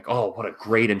about like, oh, what a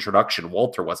great introduction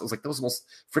Walter was. It was like, that was the most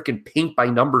freaking paint by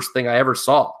numbers thing I ever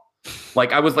saw.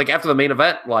 Like, I was like, after the main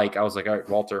event, like, I was like, all right,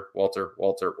 Walter,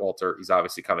 he's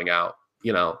obviously coming out,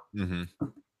 you know. Mm-hmm.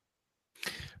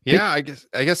 Yeah, I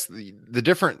guess the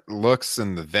different looks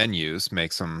and the venues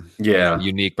makes them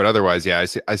unique, but otherwise, yeah,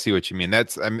 I see what you mean. I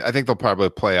think they'll probably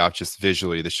play off just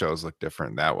visually. The shows look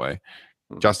different that way.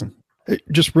 Justin,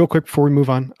 just real quick before we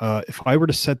move on, if I were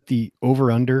to set the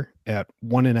over under at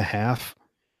 1.5,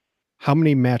 how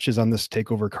many matches on this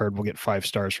TakeOver card will get 5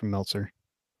 stars from Meltzer?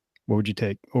 What would you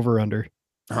take? Over or under?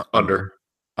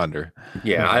 Under.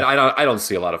 Yeah, I don't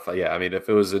see a lot of. Yeah, I mean, if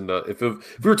it was if we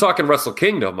were talking Wrestle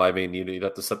Kingdom, I mean, you'd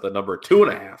have to set the number at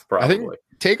 2.5 probably. I think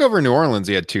TakeOver New Orleans,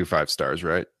 he had 2 5 stars,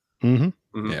 right?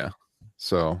 Mm-hmm. Mm-hmm. Yeah,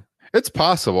 so it's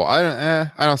possible. I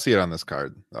don't see it on this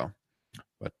card though,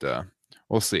 but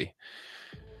we'll see.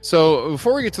 So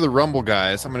before we get to the Rumble,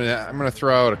 guys, I'm gonna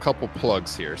throw out a couple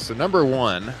plugs here. So number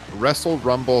one,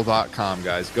 WrestleRumble.com,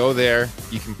 guys. Go there.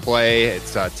 You can play.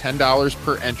 It's $10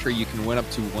 per entry. You can win up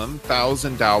to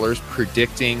 $1,000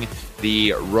 predicting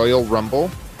the Royal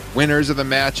Rumble. Winners of the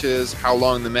matches, how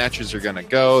long the matches are going to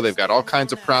go. They've got all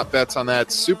kinds of prop bets on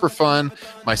that. Super fun.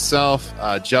 Myself,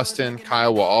 Justin,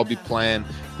 Kyle will all be playing.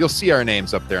 You'll see our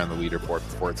names up there on the leaderboard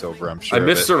before it's over, I'm sure. I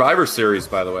missed Survivor Series,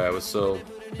 by the way. I was so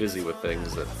busy with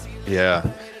things that. Yeah.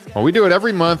 Well, we do it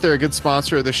every month. They're a good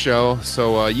sponsor of the show,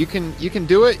 so you can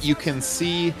do it. You can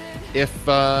see if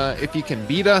you can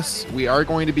beat us. We are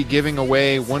going to be giving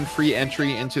away 1 free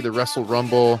entry into the Wrestle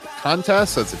Rumble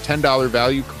contest. So it's a $10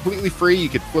 value, completely free. You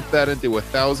could flip that into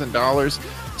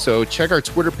 $1,000. So check our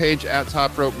Twitter page at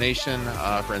Top Rope Nation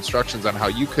for instructions on how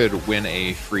you could win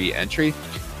a free entry.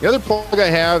 The other plug I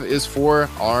have is for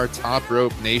our Top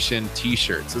Rope Nation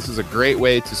t-shirts. This is a great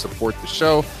way to support the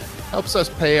show. Helps us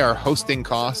pay our hosting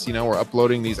costs. You know, we're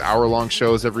uploading these hour-long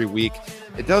shows every week.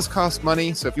 It does cost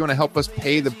money, so if you want to help us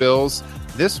pay the bills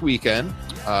this weekend,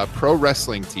 Pro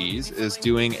Wrestling Tees is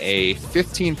doing a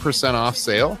 15% off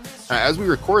sale. As we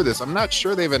record this, I'm not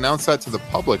sure they've announced that to the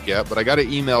public yet, but I got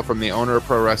an email from the owner of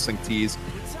Pro Wrestling Tees.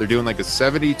 They're doing like a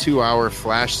 72-hour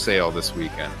flash sale this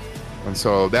weekend. And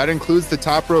so that includes the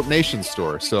Top Rope Nation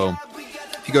store. So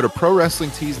if you go to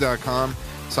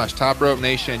ProWrestlingTees.com/Top Rope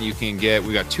Nation, you can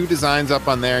we got 2 designs up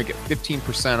on there, get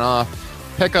 15% off.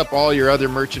 Pick up all your other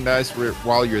merchandise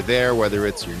while you're there, whether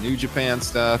it's your New Japan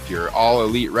stuff, your All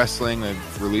Elite Wrestling.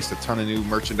 They've released a ton of new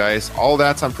merchandise. All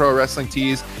that's on Pro Wrestling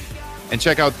Tees. And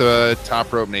check out the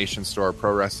Top Rope Nation store,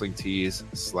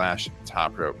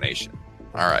 ProWrestlingTees/Top Rope Nation.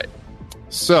 All right.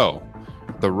 So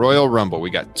the Royal Rumble. We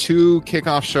got 2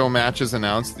 kickoff show matches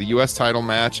announced, the U.S. title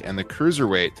match and the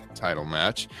Cruiserweight title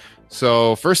match.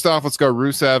 So first off, let's go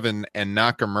Rusev and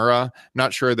Nakamura.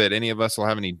 Not sure that any of us will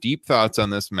have any deep thoughts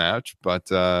on this match,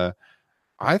 but I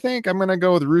think I'm going to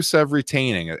go with Rusev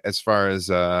retaining as far as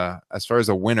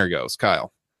a winner goes.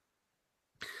 Kyle.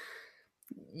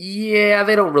 Yeah,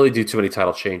 they don't really do too many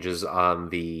title changes on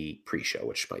the pre-show,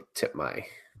 which might tip my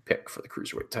pick for the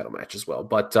Cruiserweight title match as well.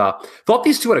 But thought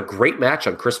these two had a great match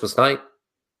on Christmas night,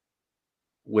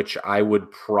 which I would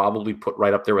probably put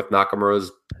right up there with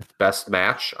Nakamura's best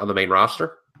match on the main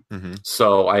roster. Mm-hmm.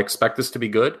 So I expect this to be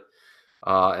good,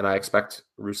 and I expect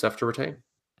Rusev to retain.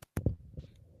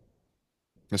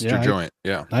 Mr. Joint,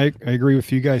 yeah. I agree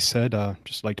with you guys said.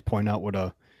 Just like to point out what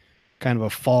a kind of a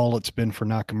fall it's been for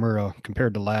Nakamura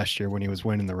compared to last year when he was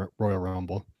winning the Royal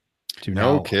Rumble.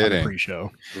 No kidding. On the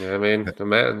pre-show. Yeah, I mean,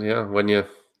 when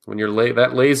you're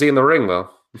that lazy in the ring, though.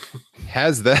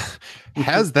 Has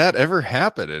that ever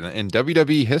happened in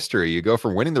WWE history? You go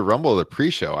from winning the Rumble to the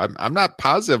pre-show. I'm not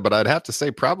positive, but I'd have to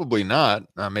say probably not.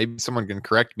 Maybe someone can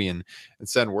correct me and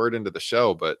send word into the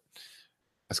show. But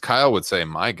as Kyle would say,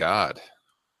 my God,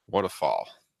 what a fall.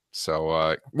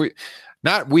 So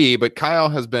but Kyle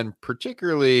has been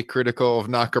particularly critical of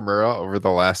Nakamura over the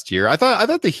last year. I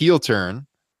thought the heel turn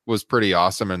was pretty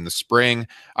awesome in the spring.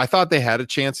 I thought they had a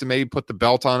chance to maybe put the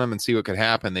belt on him and see what could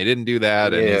happen. They didn't do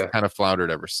that, and he's kind of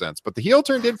floundered ever since. But the heel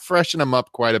turn did freshen him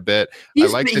up quite a bit. I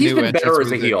like the new been better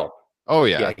as a heel. Oh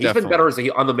yeah, he's definitely been better as a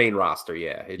heel on the main roster.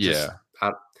 Yeah,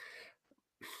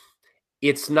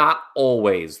 it's not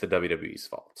always the WWE's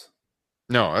fault.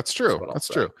 No, that's true. That's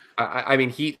true. I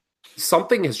mean,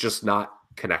 something has just not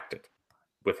connected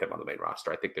with him on the main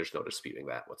roster. I think there's no disputing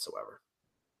that whatsoever.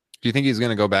 Do you think he's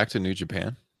going to go back to New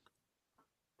Japan?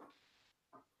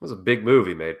 It was a big move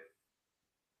he made.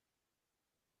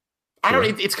 Sure.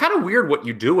 It's kind of weird what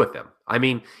you do with him. I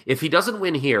mean, if he doesn't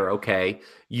win here, okay,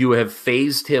 you have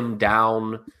phased him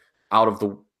down out of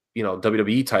the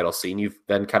WWE title scene. You've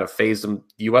then kind of phased him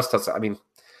US title. I mean,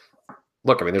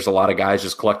 look, there's a lot of guys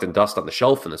just collecting dust on the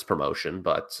shelf in this promotion,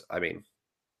 but I mean,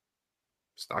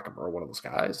 it's Nakamura one of those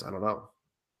guys. I don't know.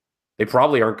 They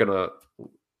probably aren't going to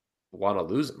want to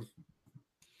lose him.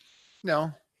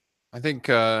 No, I think,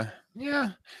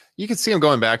 you could see him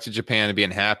going back to Japan and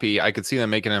being happy. I could see them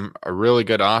making him a really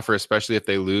good offer, especially if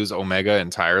they lose Omega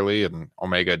entirely and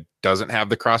Omega doesn't have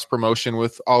the cross promotion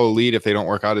with All Elite. If they don't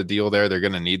work out a deal there, they're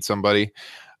going to need somebody.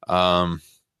 I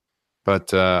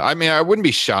wouldn't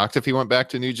be shocked if he went back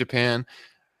to New Japan.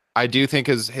 I do think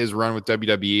his run with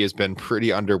WWE has been pretty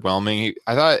underwhelming.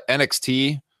 I thought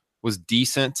NXT was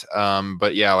decent.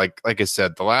 But yeah, like I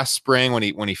said, the last spring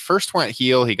when he first went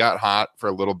heel, he got hot for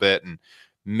a little bit. And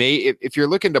if you're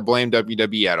looking to blame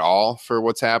WWE at all for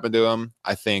what's happened to him,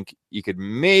 I think you could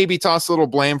maybe toss a little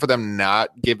blame for them not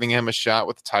giving him a shot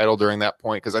with the title during that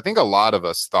point. Cause I think a lot of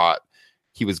us thought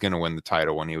he was going to win the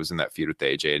title when he was in that feud with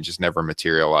AJ and just never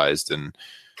materialized. And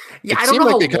I don't know how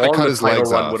long the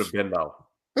title run would have been though.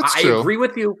 I agree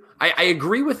with you. I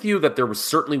agree with you that there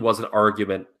certainly was an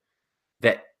argument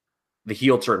that the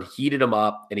heel turn heated him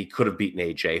up and he could have beaten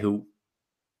AJ, who,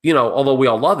 although we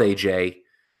all love AJ,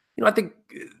 I think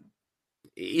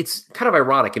it's kind of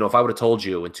ironic. If I would have told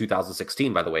you in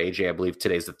 2016, by the way, AJ, I believe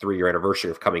today's the 3-year anniversary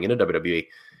of coming into WWE.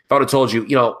 If I would have told you,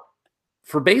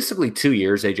 for basically 2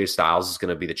 years, AJ Styles is going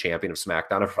to be the champion of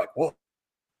SmackDown, I'm like, whoa,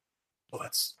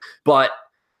 but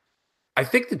I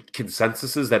think the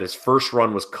consensus is that his first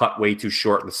run was cut way too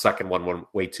short and the second one went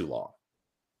way too long.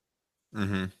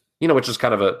 Mm-hmm. Which is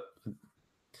kind of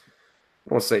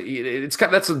I want to say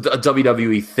that's a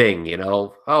WWE thing,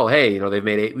 Oh, hey, they've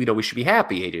made it. We should be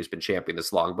happy AJ's been champion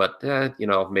this long, but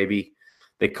maybe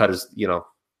they cut his.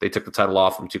 They took the title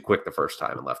off him too quick the first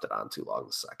time and left it on too long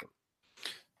the second.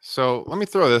 So let me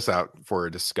throw this out for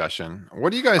a discussion.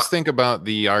 What do you guys think about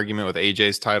the argument with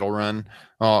AJ's title run?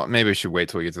 Well, maybe we should wait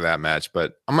till we get to that match,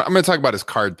 but I'm going to talk about his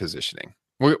card positioning.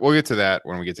 We'll get to that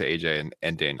when we get to AJ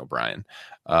and Daniel Bryan.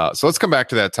 So let's come back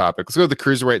to that topic. Let's go to the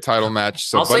Cruiserweight title match.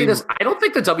 So I'll say this. I don't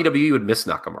think the WWE would miss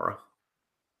Nakamura.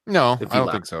 No, I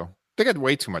don't think so. They got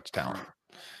way too much talent.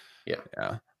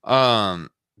 Yeah.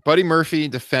 Buddy Murphy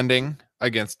defending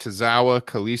against Tozawa,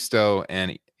 Kalisto,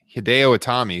 and Hideo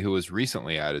Itami, who was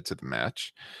recently added to the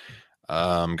match.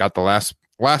 Got the last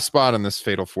spot in this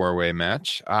fatal 4-way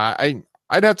match. I'd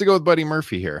have to go with Buddy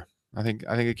Murphy here. I think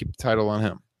I keep the title on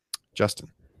him.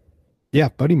 Justin. Yeah,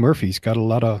 Buddy Murphy's got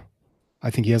I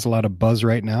think he has a lot of buzz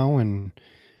right now, and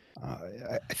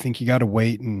I think you got to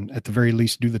wait and at the very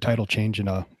least do the title change in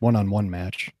a one-on-one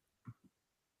match.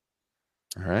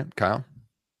 All right, Kyle.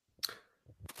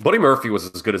 Buddy Murphy was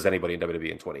as good as anybody in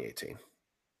WWE in 2018.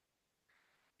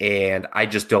 And I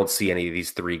just don't see any of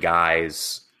these three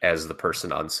guys as the person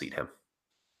to unseat him.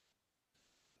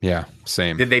 Yeah,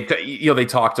 same. They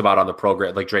talked about on the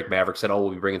program, like Drake Maverick said, we'll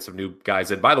be bringing some new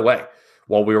guys in. By the way,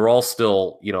 while we were all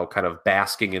still, kind of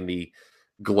basking in the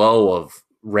glow of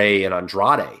Rey and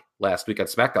Andrade last week on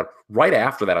SmackDown. Right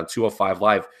after that on 205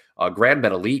 Live, Grand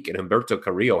Metalik and Humberto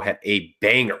Carrillo had a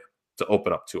banger to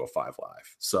open up 205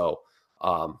 Live. So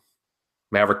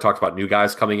Maverick talked about new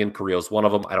guys coming in. Carrillo's one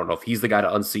of them. I don't know if he's the guy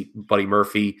to unseat Buddy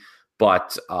Murphy,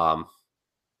 but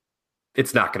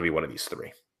it's not going to be one of these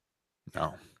three.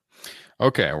 No.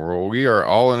 Okay, well, we are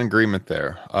all in agreement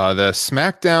there. The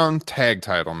SmackDown tag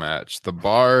title match, The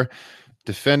Bar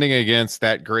defending against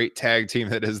that great tag team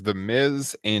that is The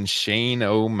Miz and Shane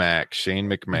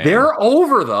McMahon. They're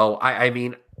over, though. I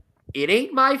mean, it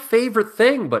ain't my favorite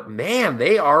thing, but man,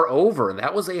 they are over. And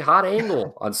that was a hot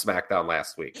angle on SmackDown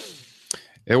last week.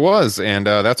 It was, and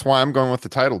that's why I'm going with the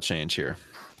title change here.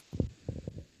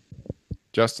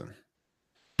 Justin.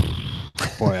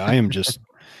 Boy, I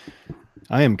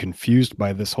am confused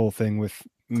by this whole thing with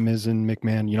Miz and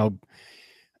McMahon. You know,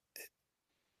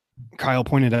 Kyle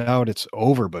pointed out it's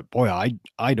over, but boy,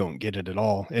 I don't get it at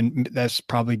all. And that's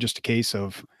probably just a case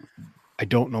of I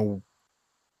don't know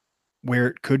where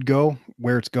it could go,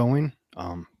 where it's going.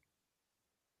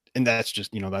 And that's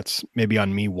just, that's maybe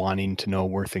on me wanting to know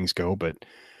where things go, but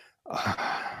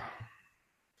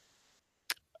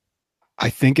I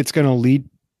think it's going to lead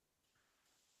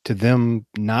to them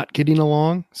not getting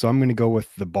along. So I'm going to go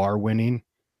with the Bar winning,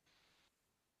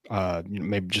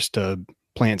 maybe just to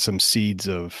plant some seeds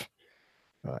of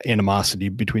animosity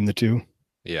between the two.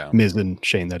 Yeah. Miz and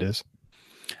Shane, that is.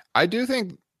 I do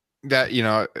think that,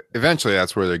 eventually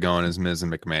that's where they're going is Miz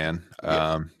and McMahon.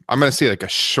 I'm going to see like a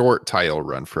short title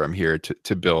run from here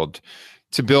to build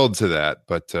to that.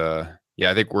 But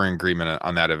I think we're in agreement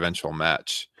on that eventual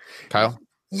match. Kyle?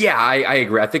 Yeah, I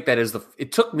agree. I think that is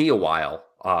it took me a while,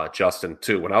 Justin,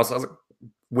 too, when I was like,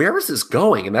 where is this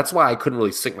going? And that's why I couldn't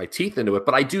really sink my teeth into it.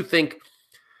 But I do think,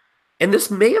 and this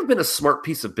may have been a smart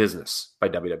piece of business by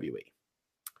WWE,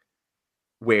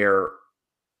 where,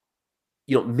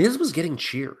 Miz was getting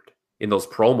cheered in those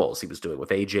promos he was doing with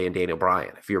AJ and Daniel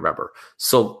Bryan, if you remember.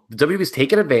 So the WWE's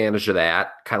taking advantage of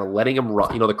that, kind of letting him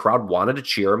run. The crowd wanted to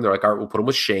cheer him. They're like, all right, we'll put him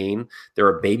with Shane. They're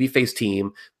a babyface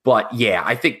team. But yeah,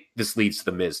 I think this leads to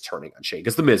the Miz turning on Shane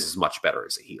because the Miz is much better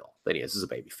as a heel than he is as a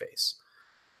babyface.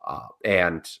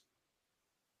 And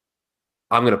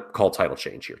I'm going to call title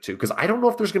change here too, because I don't know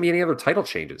if there's going to be any other title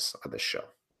changes on this show.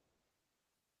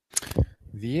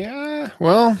 Yeah,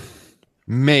 well,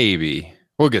 maybe.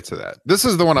 We'll get to that. This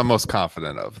is the one I'm most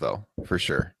confident of, though, for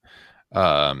sure.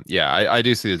 I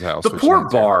do see the title. The poor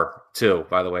Bar, too,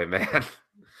 by the way, man.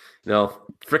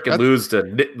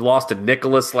 Freaking lost to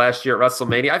Nicholas last year at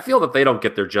WrestleMania. I feel that they don't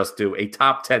get their just due. A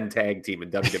top 10 tag team in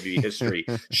WWE history,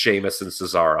 Sheamus and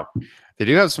Cesaro. They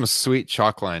do have some sweet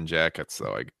chalkline jackets,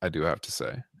 though, I do have to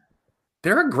say.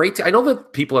 They're a great team. I know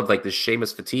that people have like this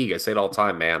Sheamus fatigue. I say it all the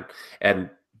time, man.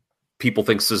 And people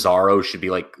think Cesaro should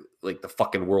be like the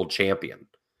fucking world champion.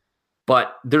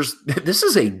 But this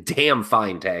is a damn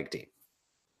fine tag team.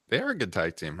 They are a good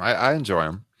tag team. I enjoy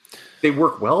them. They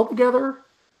work well together.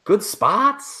 Good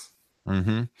spots.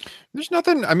 Mm-hmm. There's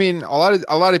nothing. I mean, a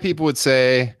lot of people would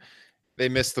say they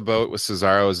missed the boat with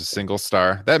Cesaro as a single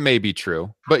star. That may be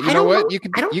true, but you know what?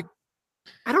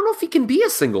 I don't know if he can be a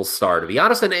single star, to be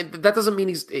honest. And that doesn't mean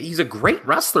he's a great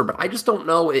wrestler, but I just don't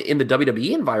know in the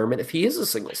WWE environment if he is a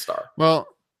single star. Well,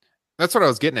 that's what I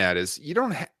was getting at is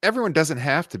everyone doesn't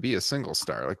have to be a single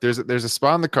star. Like there's a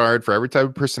spot on the card for every type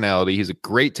of personality. He's a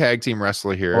great tag team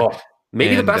wrestler here.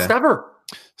 Maybe the best ever.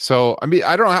 So, I mean,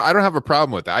 I don't have a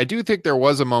problem with that. I do think there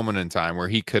was a moment in time where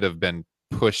he could have been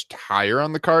pushed higher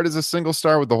on the card as a single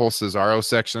star with the whole Cesaro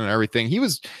section and everything. He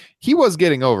was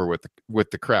getting over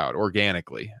with the crowd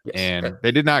organically, yes. And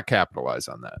they did not capitalize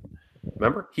on that.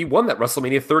 Remember, he won that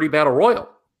WrestleMania 30 Battle Royal.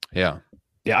 Yeah.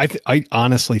 Yeah, I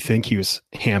honestly think he was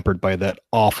hampered by that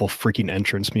awful freaking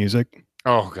entrance music.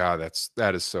 Oh God,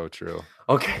 that is so true.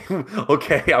 Okay.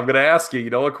 I'm gonna ask you. You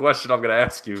know what question I'm gonna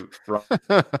ask you?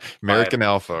 American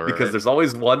Alpha, right? Because there's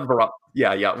always one.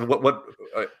 Yeah. What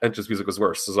entrance music was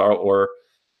worse, Cesaro or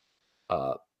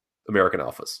American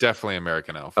Alphas? Definitely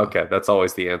American Alpha. Okay, that's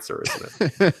always the answer,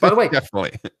 isn't it? By the way,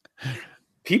 definitely.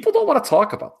 People don't want to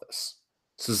talk about this.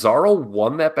 Cesaro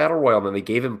won that Battle Royal, and then they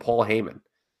gave him Paul Heyman.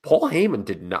 Paul Heyman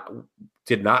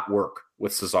did not work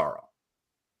with Cesaro.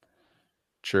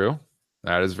 True.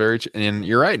 That is very and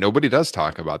you're right. Nobody does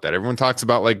talk about that. Everyone talks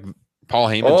about like Paul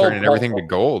Heyman turning everything to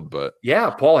gold, but yeah,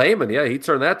 Paul Heyman, he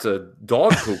turned that to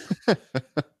dog poop.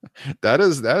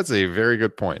 That's a very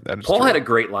good point. That is Paul true. had a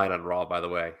great line on Raw, by the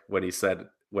way, when he said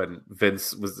when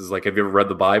Vince was like, "Have you ever read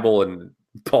the Bible?" and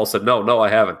Paul said, "No, I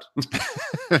haven't."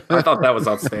 I thought that was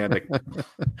outstanding.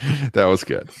 That was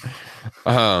good.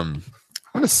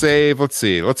 I'm gonna save. Let's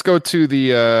see. Let's go to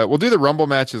the. We'll do the Rumble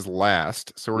matches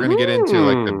last. So we're gonna get into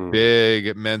like the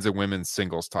big men's and women's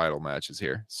singles title matches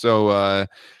here. So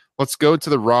let's go to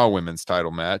the Raw women's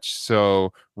title match.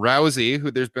 So Rousey, who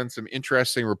there's been some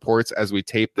interesting reports as we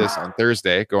tape this on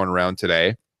Thursday, going around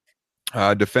today,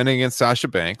 defending against Sasha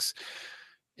Banks.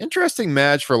 Interesting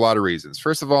match for a lot of reasons.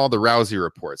 First of all, the Rousey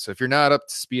reports. So if you're not up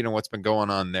to speed on what's been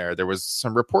going on there was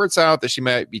some reports out that she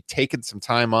might be taking some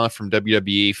time off from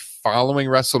WWE following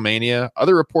WrestleMania.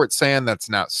 Other reports saying that's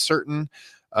not certain.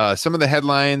 Some of the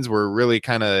headlines were really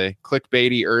kind of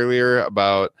clickbaity earlier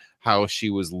about how she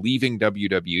was leaving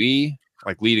WWE,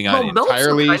 like leading on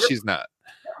entirely. She's not.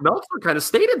 Meltzer kind of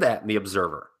stated that in the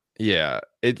Observer. Yeah,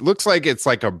 it looks like it's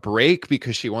like a break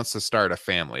because she wants to start a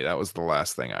family. That was the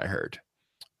last thing I heard.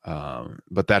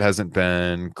 But that hasn't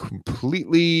been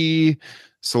completely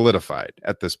solidified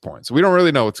at this point. So we don't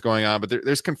really know what's going on, but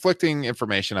there's conflicting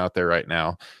information out there right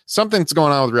now. Something's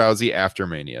going on with Rousey after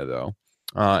Mania, though.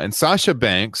 And Sasha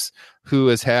Banks, who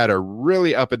has had a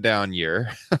really up and down year.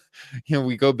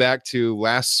 We go back to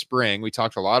last spring. We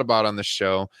talked a lot about on the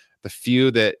show the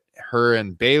feud that her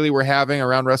and Bayley were having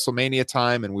around WrestleMania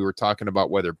time, and we were talking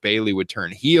about whether Bayley would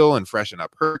turn heel and freshen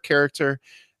up her character.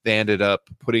 They ended up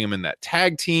putting him in that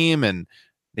tag team, and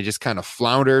they just kind of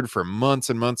floundered for months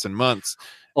and months and months.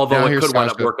 Although it could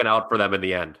wind up working out for them in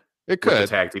the end. It could. With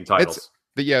the tag team titles.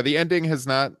 The ending has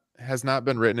not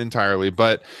been written entirely,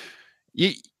 but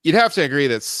you'd have to agree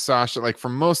that Sasha, like for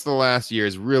most of the last year,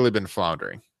 has really been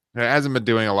floundering. It hasn't been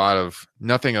doing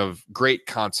nothing of great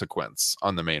consequence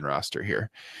on the main roster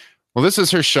here. Well, this is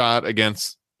her shot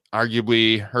against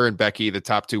arguably her and Becky, the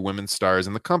top two women's stars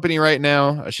in the company right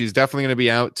now. She's definitely going to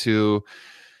be out to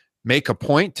make a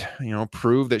point,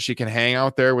 prove that she can hang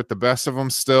out there with the best of them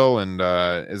still, and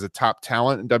is a top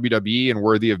talent in WWE and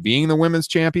worthy of being the women's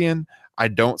champion. I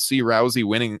don't see Rousey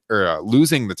winning or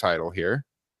losing the title here,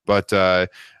 but I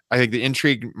think the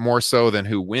intrigue more so than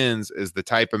who wins is the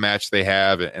type of match they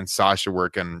have and Sasha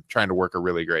trying to work a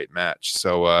really great match.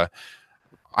 So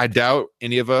I doubt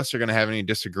any of us are going to have any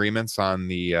disagreements on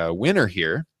the winner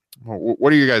here.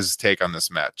 What are your guys' take on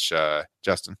this match,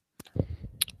 Justin?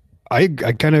 I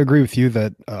kind of agree with you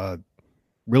that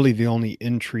really the only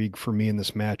intrigue for me in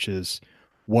this match is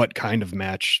what kind of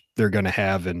match they're going to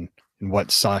have and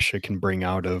what Sasha can bring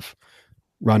out of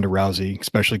Ronda Rousey,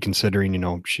 especially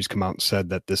considering, she's come out and said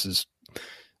that this is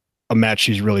a match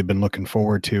she's really been looking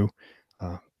forward to.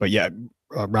 But yeah,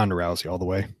 Ronda Rousey all the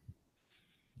way.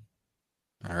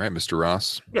 All right, Mr.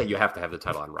 Ross. Yeah, you have to have the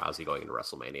title on Rousey going into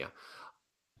WrestleMania.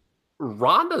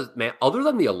 Ronda, man, other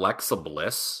than the Alexa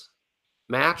Bliss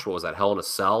match, what was that, Hell in a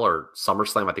Cell or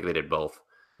SummerSlam? I think they did both.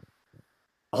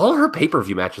 All her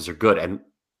pay-per-view matches are good. And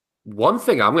one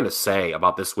thing I'm going to say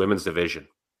about this women's division,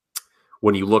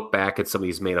 when you look back at some of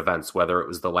these main events, whether it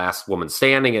was the last woman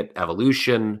standing at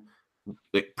Evolution,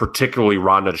 particularly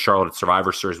Ronda to Charlotte at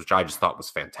Survivor Series, which I just thought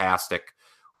was fantastic,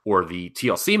 or the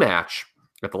TLC match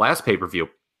at the last pay-per-view,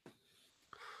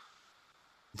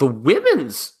 the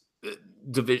women's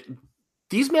division,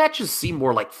 these matches seem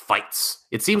more like fights.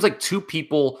 It seems like two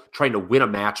people trying to win a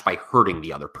match by hurting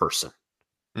the other person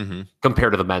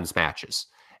compared to the men's matches.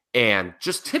 And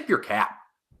just tip your cap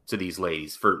to these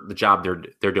ladies for the job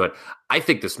they're doing. I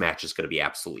think this match is going to be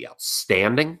absolutely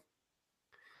outstanding.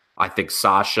 I think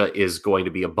Sasha is going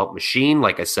to be a bump machine.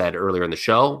 Like I said earlier in the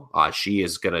show, she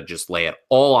is going to just lay it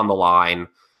all on the line.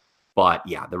 But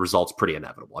yeah, the result's pretty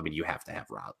inevitable. I mean, you have to have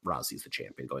Rousey as the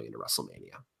champion going into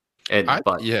WrestleMania.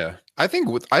 I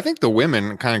think the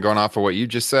women, kind of going off of what you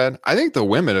just said, I think the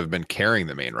women have been carrying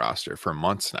the main roster for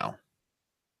months now,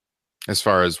 as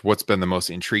far as what's been the most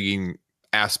intriguing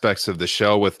aspects of the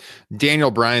show, with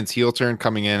Daniel Bryan's heel turn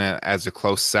coming in as a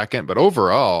close second. But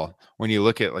overall, when you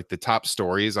look at like the top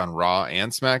stories on Raw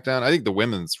and SmackDown, I think the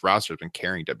women's roster has been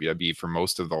carrying WWE for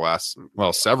most of the last,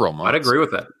 several months. I'd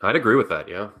agree with that.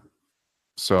 Yeah.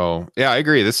 So yeah, I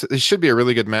agree. This should be a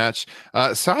really good match.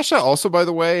 Sasha also, by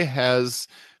the way, has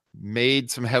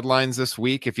made some headlines this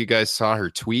week. If you guys saw her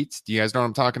tweets, do you guys know what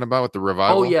I'm talking about with the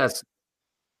revival? Oh yes.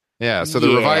 Yeah. So the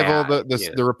revival,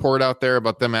 the report out there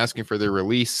about them asking for their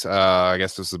release, I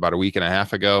guess this was about a week and a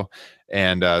half ago.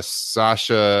 And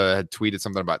Sasha had tweeted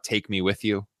something about "Take Me With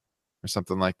You" or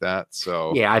something like that.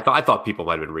 So yeah, I thought people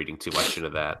might have been reading too much into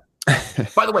that.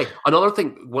 By the way, another thing,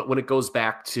 when it goes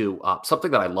back to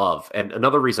something that I love, and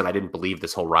another reason I didn't believe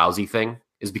this whole Rousey thing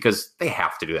is because they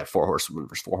have to do that 4 horsewomen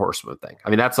versus 4 horsewomen thing.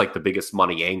 I mean, that's like the biggest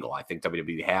money angle I think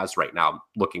WWE has right now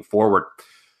looking forward.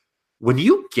 When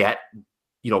you get,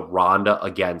 Ronda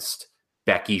against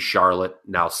Becky, Charlotte,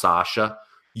 now Sasha,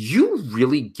 you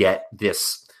really get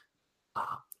this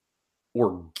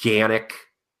organic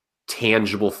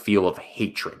tangible feel of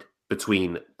hatred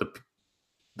between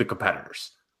the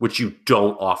competitors, which you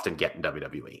don't often get in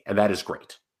WWE, and that is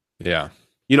great. Yeah.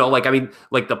 You know, like, I mean,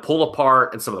 like the pull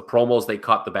apart and some of the promos they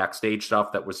cut, the backstage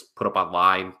stuff that was put up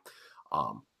online.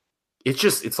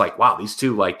 It's like, wow, these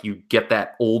two, like, you get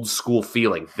that old school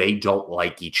feeling. They don't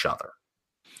like each other.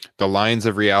 The lines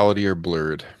of reality are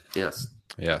blurred. Yes.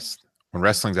 Yes. When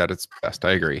wrestling's at its best,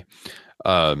 I agree.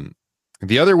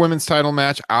 The other women's title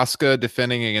match, Asuka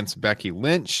defending against Becky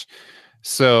Lynch.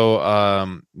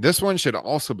 So this one should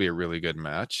also be a really good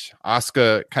match.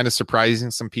 Asuka kind of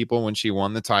surprising some people when she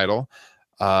won the title.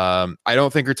 I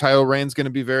don't think her title reign's going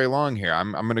to be very long here.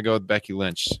 I'm going to go with Becky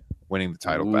Lynch winning the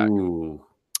title back.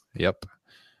 Yep.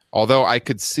 Although I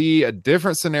could see a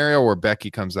different scenario where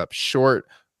Becky comes up short,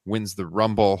 wins the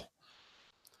Rumble,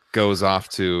 goes off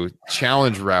to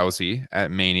challenge Rousey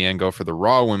at Mania and go for the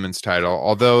Raw Women's title.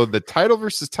 Although the title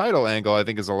versus title angle, I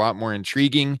think, is a lot more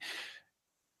intriguing.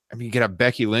 I mean, you could have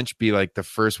Becky Lynch be like the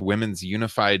first women's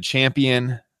unified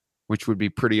champion, which would be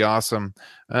pretty awesome.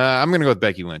 I'm going to go with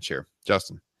Becky Lynch here.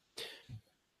 Justin.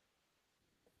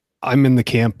 I'm in the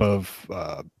camp of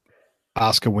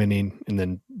Asuka winning and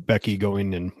then Becky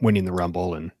going and winning the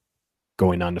Rumble and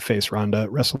going on to face Ronda at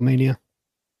WrestleMania.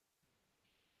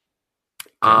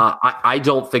 I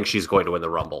don't think she's going to win the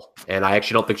Rumble, and I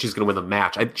actually don't think she's going to win the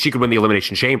match. She could win the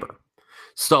Elimination Chamber.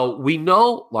 So we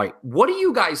know, like, what do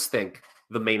you guys think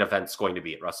the main event's going to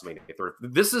be at WrestleMania 30?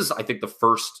 This is, I think, the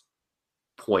first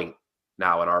point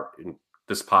now in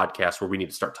this podcast where we need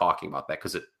to start talking about that,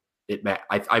 because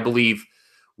I believe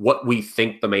what we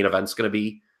think the main event's going to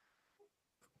be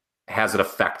has an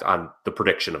effect on the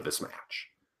prediction of this match.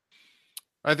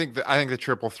 I think the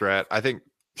triple threat. I think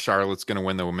Charlotte's going to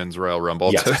win the Women's Royal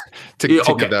Rumble yes. to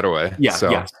give that away.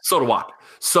 Yeah, so do I.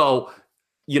 So,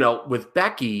 you know, with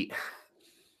Becky,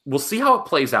 we'll see how it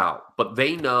plays out, but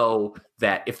they know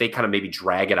that if they kind of maybe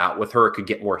drag it out with her, it could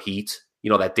get more heat. You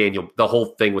know, that the whole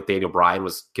thing with Daniel Bryan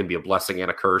can be a blessing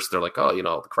and a curse. They're like, oh, you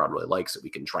know, the crowd really likes it. We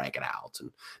can drag it out.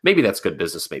 And maybe that's good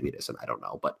business. Maybe it isn't. I don't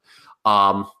know. But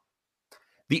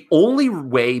the only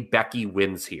way Becky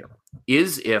wins here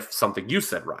is if something you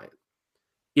said, Ryan,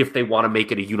 if they want to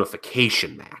make it a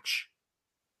unification match.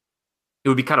 It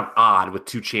would be kind of odd with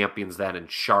two champions then,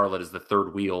 and Charlotte is the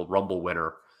third wheel Rumble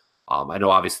winner. I know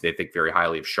obviously they think very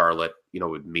highly of Charlotte. You know,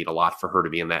 it would mean a lot for her to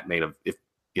be in that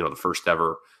the first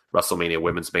ever WrestleMania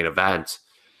women's main event.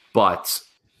 But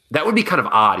that would be kind of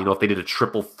odd, you know, if they did a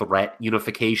triple threat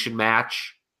unification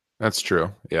match. That's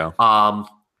true. Yeah.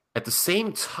 At the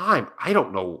same time, I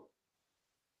don't know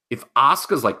if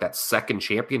Asuka's like that second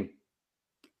champion.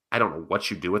 I don't know what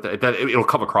you do with it. It'll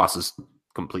come across as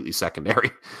completely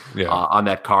secondary on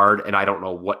that card. And I don't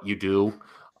know what you do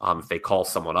if they call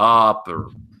someone up or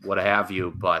what have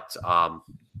you. But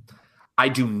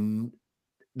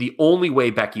the only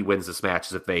way Becky wins this match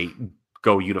is if they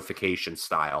go unification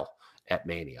style at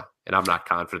Mania. And I'm not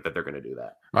confident that they're going to do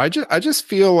that. I just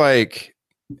feel like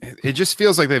it just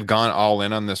feels like they've gone all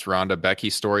in on this Ronda Becky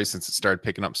story since it started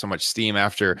picking up so much steam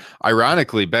after,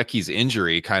 ironically, Becky's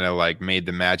injury kind of like made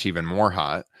the match even more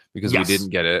hot because we didn't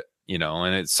get it, you know,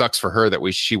 and it sucks for her that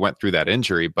she went through that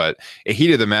injury, but it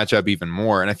heated the match up even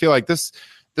more. And I feel like this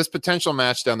potential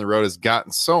match down the road has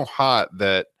gotten so hot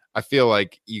that I feel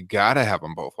like you got to have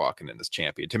them both walking in as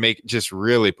champion to just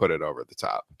really put it over the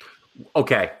top.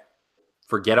 Okay.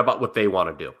 Forget about what they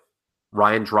want to do.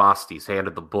 Ryan Drosty's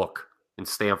handed the book in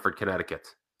Stamford, Connecticut.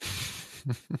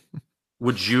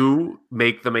 Would you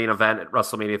make the main event at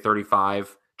WrestleMania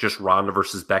 35 just Ronda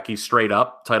versus Becky straight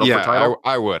up title for title?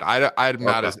 I would. I'm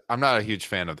not a huge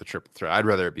fan of the triple threat. I'd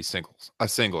rather it be a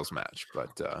singles match,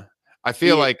 but I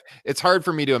feel like it's hard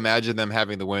for me to imagine them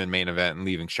having the women main event and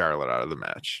leaving Charlotte out of the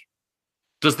match.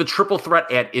 Does the triple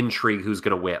threat add intrigue? Who's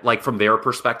going to win? Like from their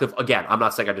perspective, again, I'm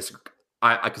not saying I disagree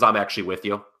because I'm actually with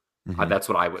you. Mm-hmm. That's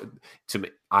what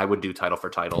I would do title for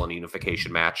title in a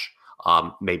unification match.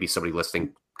 Maybe somebody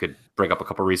listening could bring up a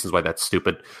couple reasons why that's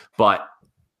stupid, but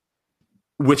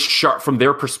from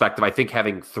their perspective, I think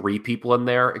having three people in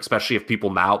there, especially if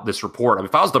people mount this report. I mean,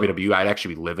 if I was WWE, I'd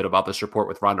actually be livid about this report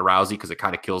with Ronda Rousey because it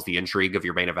kind of kills the intrigue of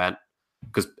your main event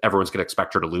because everyone's going to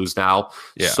expect her to lose now.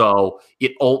 Yeah. So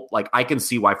I can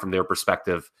see why from their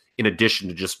perspective, in addition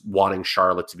to just wanting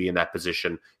Charlotte to be in that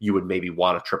position, you would maybe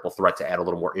want a triple threat to add a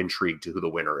little more intrigue to who the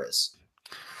winner is.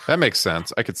 That makes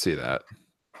sense. I could see that.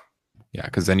 Yeah,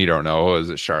 because then you don't know, is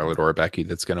it Charlotte or Becky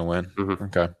that's going to win? Mm-hmm.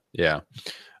 Okay. Yeah.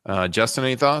 Justin,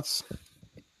 any thoughts?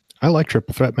 I like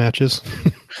triple threat matches.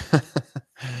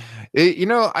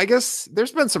 I guess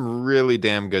there's been some really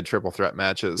damn good triple threat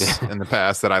matches in the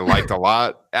past that I liked a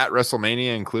lot, at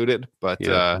WrestleMania included. But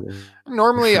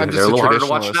normally I'm just They're a little harder to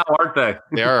watch traditionalist. now, aren't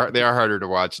they? They are harder to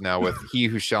watch now with He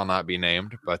Who Shall Not Be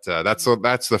Named. But that's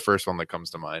the first one that comes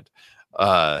to mind.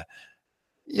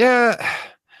 Yeah,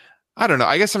 I don't know.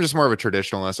 I guess I'm just more of a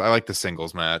traditionalist. I like the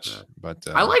singles match, but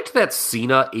I liked that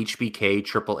Cena HBK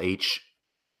Triple H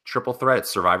triple threat at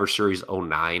Survivor Series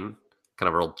 09. Kind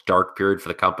of a real dark period for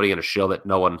the company and a show that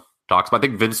no one talks about. I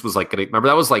think Vince was like, remember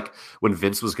that was like when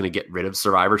Vince was going to get rid of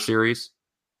Survivor Series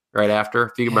right after.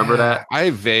 If you remember that,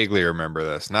 I vaguely remember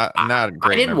this. Not great.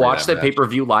 I didn't watch that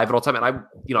pay-per-view live at all time, and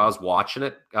I was watching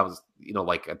it. I was,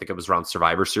 like I think it was around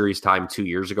Survivor Series time 2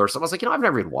 years ago or something. I was like, I've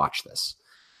never even watched this.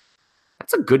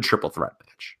 That's a good triple threat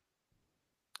match.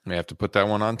 May have to put that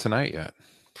one on tonight yet.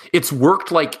 It's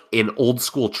worked like an old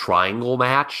school triangle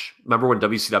match. Remember when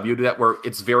WCW did that, where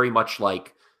it's very much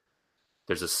like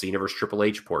there's a Cena versus Triple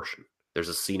H portion. There's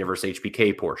a Cena versus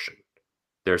HBK portion.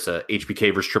 There's a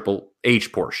HBK versus Triple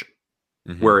H portion,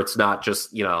 where it's not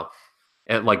just,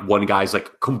 and like one guy's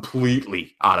like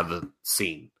completely out of the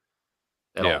scene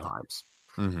at all times.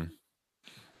 Mm-hmm.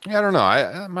 Yeah, I don't know.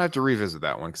 I might have to revisit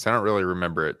that one because I don't really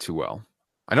remember it too well.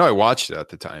 I know I watched it at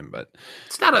the time, but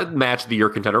it's not a match of the year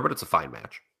contender, but it's a fine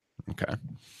match. Okay.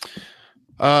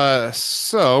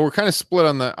 So we're kind of split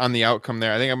on the outcome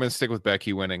there. I think I'm going to stick with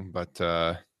Becky winning, but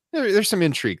there's some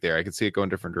intrigue there. I could see it going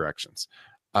different directions.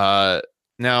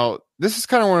 Now this is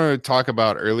kind of what I wanted to talk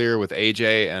about earlier with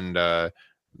AJ and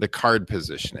the card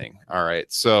positioning. All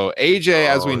right. So AJ,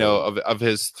 as we know, of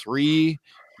his 3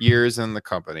 years in the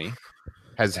company,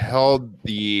 has held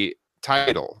the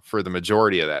title for the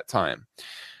majority of that time.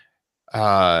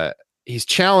 He's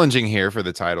challenging here for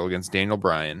the title against Daniel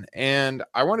Bryan. And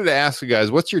I wanted to ask you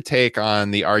guys, what's your take on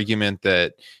the argument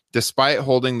that despite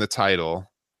holding the title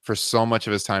for so much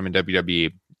of his time in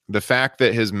WWE, the fact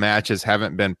that his matches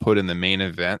haven't been put in the main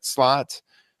event slot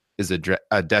is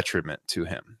a detriment to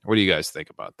him? What do you guys think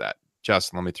about that?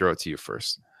 Justin, let me throw it to you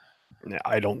first.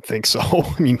 I don't think so.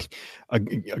 I mean, a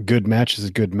good match is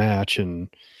a good match, and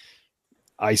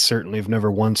I certainly have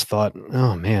never once thought,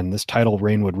 oh man, this title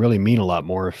reign would really mean a lot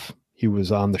more if he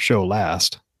was on the show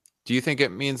last. Do you think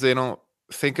it means they don't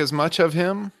think as much of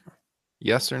him?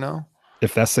 Yes or no?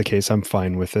 If that's the case, I'm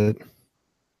fine with it.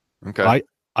 Okay.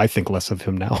 I think less of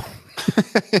him now.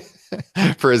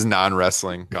 For his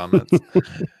non-wrestling comments.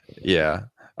 Yeah.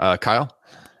 Kyle?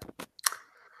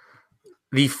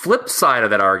 The flip side of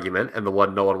that argument, and the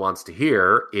one no one wants to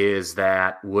hear, is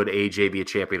that would AJ be a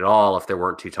champion at all if there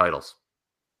weren't 2 titles?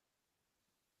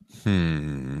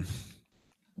 And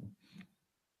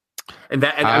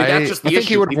that's just the issue. I think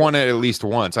he would have won it at least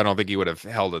once. I don't think he would have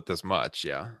held it this much.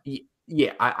 Yeah.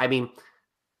 Yeah. I mean,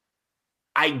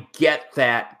 I get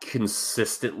that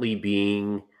consistently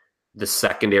being the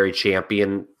secondary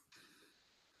champion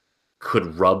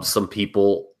could rub some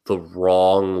people the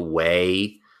wrong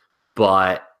way,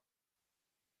 but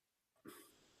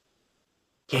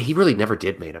yeah, he really never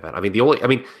did main event.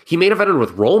 He main evented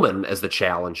with Roman as the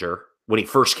challenger when he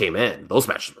first came in. Those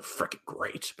matches were freaking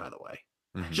great, by the way.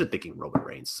 Imagine thinking Roman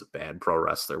Reigns is a bad pro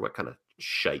wrestler. What kind of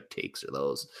shite takes are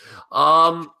those?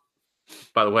 By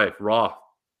the way, Raw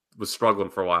was struggling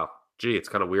for a while. Gee, it's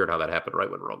kind of weird how that happened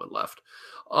right when Roman left.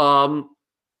 I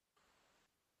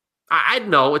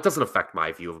know it doesn't affect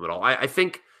my view of him at all. I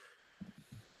think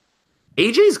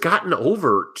AJ's gotten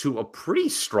over to a pretty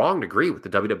strong degree with the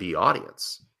WWE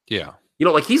audience. Yeah.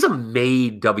 He's a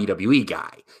made WWE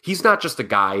guy. He's not just a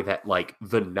guy that like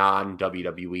the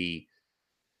non-WWE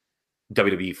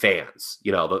fans,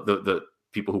 the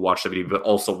people who watch WWE but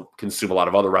also consume a lot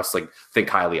of other wrestling think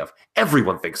highly of.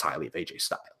 Everyone thinks highly of AJ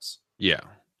Styles. Yeah.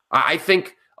 I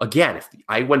think, again, if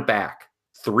I went back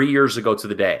 3 years ago to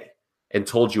the day and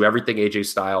told you everything AJ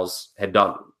Styles had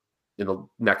done in the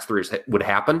next 3 years would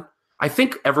happen, I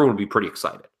think everyone would be pretty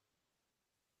excited.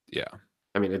 Yeah.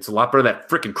 I mean, it's a lot better than that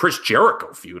freaking Chris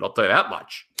Jericho feud. I'll tell you that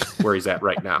much, where he's at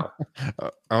right now.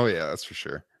 Oh, yeah, that's for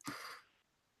sure. It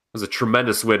was a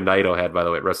tremendous win Naito had, by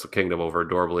the way, at Wrestle Kingdom over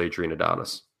adorable Adrian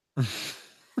Adonis.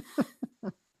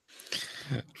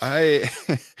 I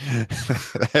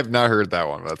have not heard that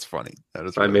one. That's funny. That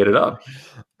is. I made it up.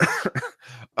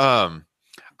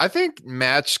 I think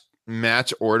match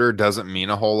order doesn't mean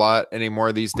a whole lot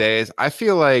anymore these days. I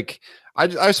feel like I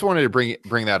just wanted to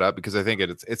bring that up because I think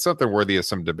it's something worthy of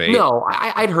some debate. No,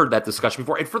 I'd heard that discussion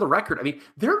before. And for the record, I mean,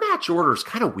 their match order is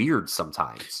kind of weird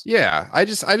sometimes. Yeah, I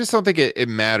just don't think it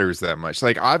matters that much.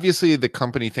 Like, obviously, the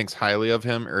company thinks highly of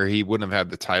him, or he wouldn't have had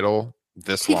the title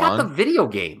this long. He got the video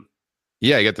game.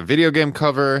 Yeah, you got the video game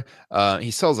cover.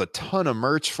 He sells a ton of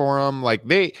merch for him. Like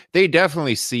they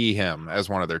definitely see him as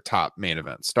one of their top main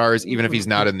event stars, even if he's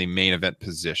not in the main event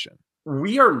position.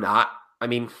 We are not. I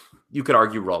mean, you could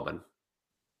argue Roman,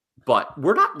 but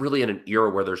we're not really in an era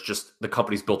where there's just the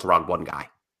company's built around one guy.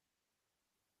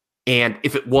 And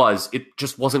if it was, it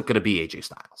just wasn't going to be AJ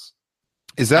Styles.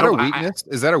 Is that a weakness?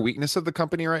 Is that a weakness of the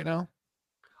company right now?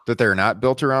 That they're not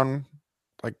built around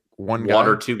like one guy?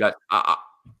 Or two guys.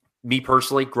 Me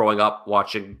personally, growing up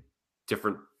watching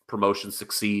different promotions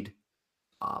succeed,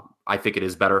 I think it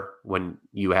is better when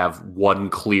you have one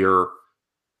clear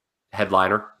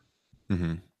headliner.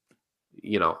 Mm-hmm.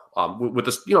 With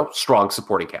a strong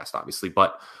supporting cast, obviously.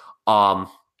 But yeah,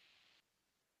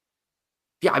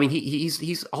 I mean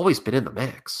he's always been in the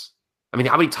mix. I mean,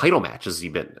 how many title matches has he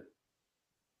been in?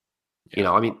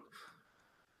 Yeah.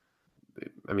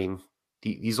 I mean,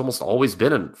 he's almost always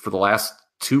been in for the last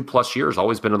 2+ years,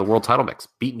 always been in the world title mix,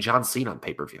 beating John Cena on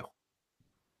pay-per-view.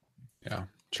 Yeah,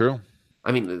 true.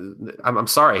 I mean, I'm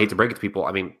sorry, I hate to break it to people.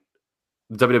 I mean,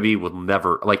 WWE will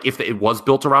never, like, if it was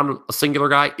built around a singular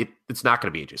guy, it's not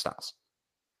going to be AJ Styles.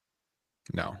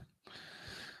 No.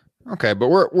 Okay, but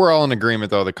we're all in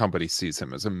agreement though. The company sees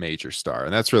him as a major star,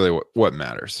 and that's really what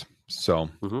matters. So,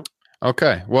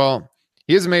 Okay, well,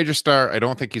 he is a major star. I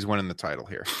don't think he's winning the title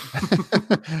here.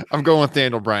 I'm going with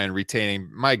Daniel Bryan retaining.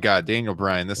 My God, Daniel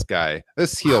Bryan, this guy,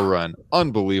 this heel run,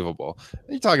 unbelievable.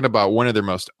 You're talking about one of their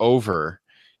most over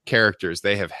characters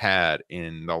they have had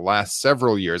in the last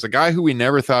several years. A guy who we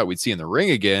never thought we'd see in the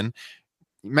ring again.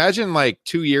 Imagine like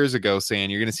 2 years ago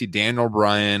saying you're going to see Daniel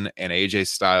Bryan and AJ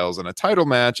Styles in a title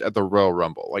match at the Royal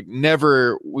Rumble. Like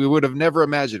never, we would have never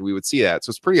imagined we would see that. So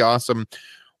it's pretty awesome.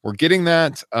 We're getting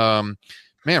that.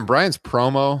 Man, Bryan's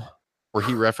promo where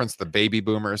he referenced the baby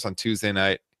boomers on Tuesday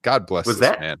night. God bless this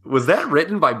man. Was that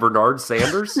written by Bernard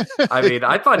Sanders? I mean,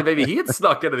 I thought maybe he had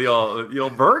snuck into the old,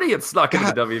 Bernie had snuck into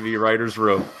the WWE writers'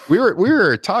 room. We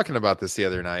were talking about this the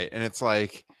other night, and it's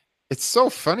like, it's so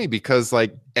funny because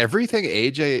like everything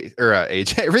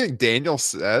everything Daniel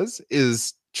says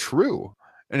is true.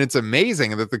 And it's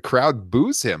amazing that the crowd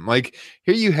boos him. Like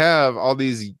here you have all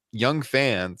these young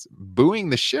fans booing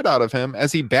the shit out of him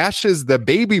as he bashes the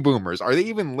baby boomers. Are they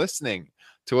even listening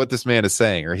to what this man is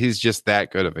saying, or he's just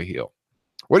that good of a heel?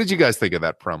 What did you guys think of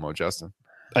that promo, Justin?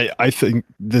 I think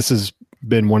this has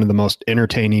been one of the most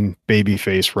entertaining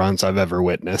babyface runs I've ever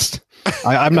witnessed.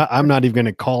 I'm not even going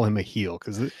to call him a heel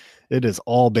because it is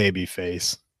all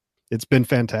babyface. It's been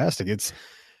fantastic. It's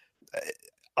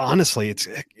honestly,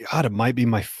 it might be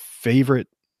my favorite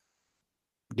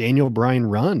Daniel Bryan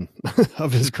run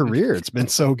of his career. It's been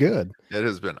so good. It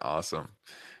has been awesome.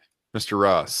 Mr.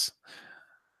 Ross.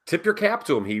 Tip your cap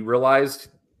to him. He realized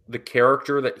the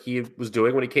character that he was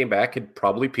doing when he came back had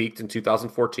probably peaked in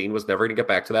 2014, was never going to get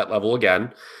back to that level again.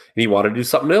 And he wanted to do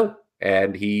something new.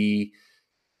 And he,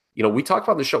 we talked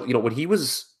about the show, when he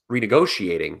was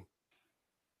renegotiating,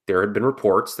 there had been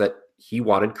reports that he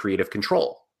wanted creative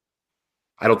control.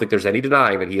 I don't think there's any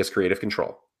denying that he has creative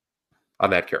control on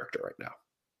that character right now.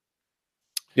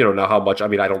 Now how much, I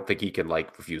don't think he can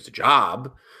refuse a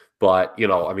job, but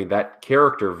that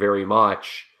character very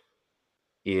much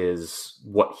is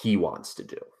what he wants to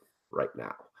do right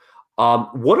now.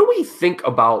 What do we think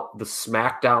about the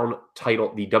SmackDown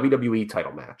title, the WWE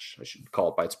title match? I should call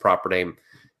it by its proper name,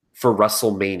 for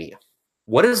WrestleMania.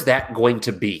 What is that going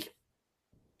to be?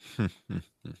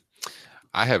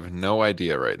 I have no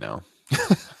idea right now.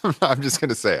 I'm just going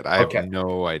to say it. I have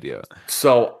no idea.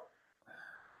 So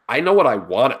I know what I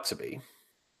want it to be.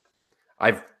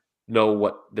 I know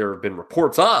what there have been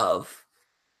reports of.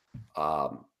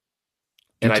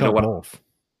 And I know what both.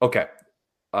 Okay.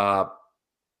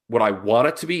 What I want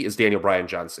it to be is Daniel Bryan,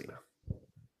 John Cena.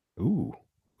 Ooh.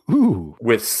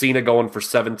 With Cena going for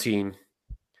 17,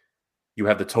 you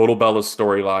have the Total Bellas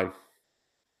storyline,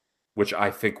 which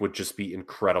I think would just be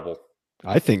incredible.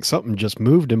 I think something just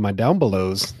moved in my down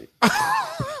belows.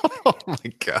 Oh my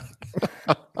God.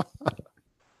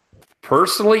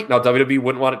 Personally, now WWE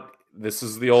wouldn't want it. This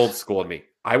is the old school in me.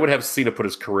 I would have Cena put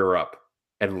his career up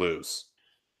and lose.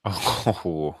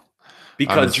 Oh,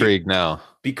 because I'm intrigued now.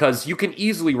 Because you can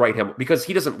easily write him, because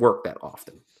he doesn't work that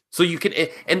often. So you can,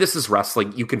 and this is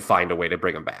wrestling, you can find a way to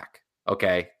bring him back.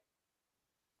 Okay.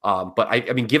 But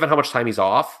I mean, given how much time he's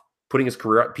off, putting his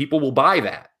career up, people will buy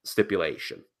that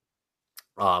stipulation.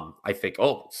 I think,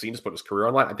 Cena's put his career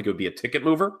online. I think it would be a ticket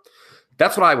mover.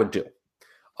 That's what I would do.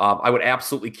 I would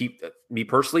absolutely keep, me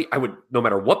personally, I would, no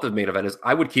matter what the main event is,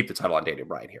 I would keep the title on Daniel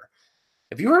Bryan here.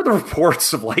 Have you heard the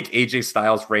reports of AJ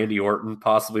Styles, Randy Orton,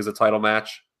 possibly as a title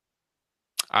match?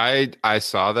 I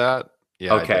saw that.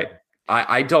 Yeah. Okay.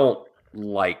 I don't,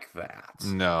 like that.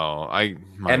 No,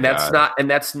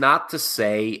 that's not to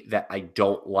say that I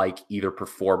don't like either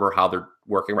performer, how they're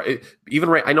working. Right, even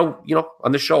right. I know,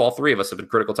 on this show, all three of us have been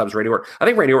critical times. Randy Orton. I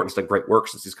think Randy Orton's done great work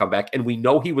since he's come back, and we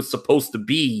know he was supposed to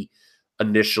be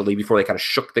initially, before they kind of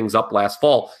shook things up last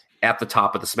fall, at the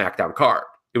top of the SmackDown card.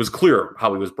 It was clear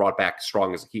how he was brought back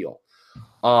strong as a heel.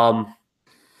 I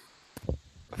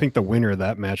think the winner of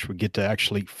that match would get to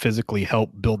actually physically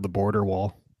help build the border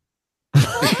wall.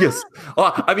 Yes.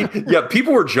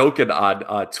 People were joking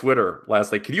on Twitter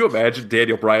last night. Can you imagine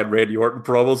Daniel Bryan, Randy Orton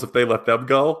promos if they let them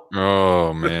go?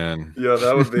 Oh, man. Yeah,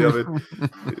 that would be,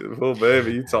 oh,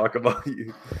 baby, you talk about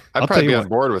you. I'd probably be on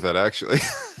board with it, actually,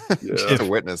 yeah. to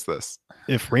witness this.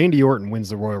 If Randy Orton wins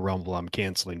the Royal Rumble, I'm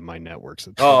canceling my networks.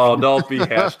 Don't be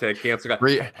 #cancel.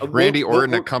 Randy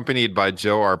Orton accompanied by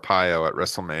Joe Arpaio at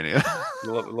WrestleMania.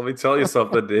 Let me tell you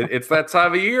something. It's that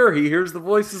time of year. He hears the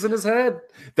voices in his head.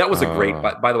 That was a great,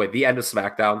 by the way, the end of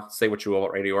SmackDown. Say what you will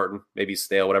about Randy Orton, maybe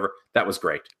stale, whatever. That was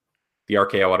great. The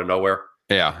RKO out of nowhere.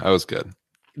 Yeah, that was good.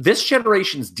 This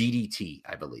generation's DDT,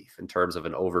 I believe, in terms of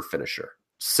an over finisher.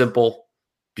 Simple,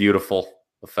 beautiful,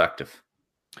 effective.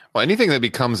 Well, anything that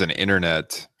becomes an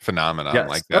internet phenomenon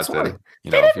like that, they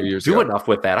didn't do enough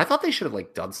with that. I thought they should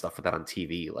have done stuff with that on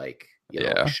TV,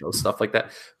 show stuff like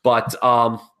that. But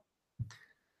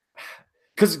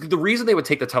because the reason they would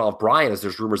take the title off Bryan is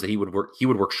there's rumors that he would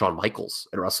work Shawn Michaels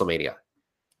in WrestleMania,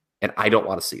 and I don't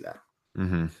want to see that.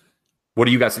 Mm-hmm. What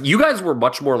do you guys think? You guys were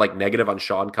much more negative on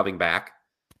Shawn coming back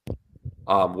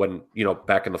when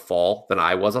back in the fall than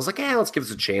I was. I was like, let's give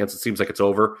this a chance. It seems like it's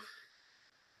over.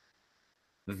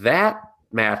 That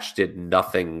match did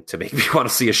nothing to make me want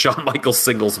to see a Shawn Michaels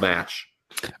singles match.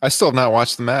 I still have not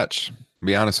watched the match, to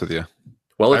be honest with you.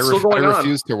 Well, it's still going on. I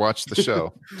refuse to watch the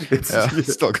show. It's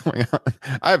still going on.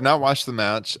 I have not watched the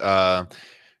match.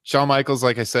 Shawn Michaels,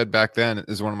 like I said back then,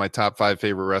 is one of my top 5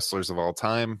 favorite wrestlers of all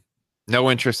time. No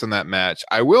interest in that match.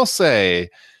 I will say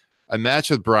a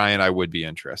match with Bryan I would be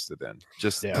interested in.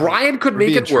 Bryan could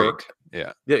make it work.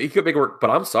 Yeah, he could make it work. But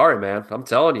I'm sorry, man. I'm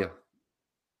telling you.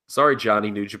 Sorry,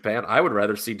 Johnny New Japan. I would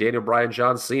rather see Daniel Bryan,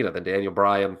 John Cena than Daniel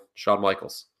Bryan, Shawn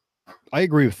Michaels. I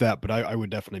agree with that, but I would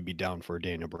definitely be down for a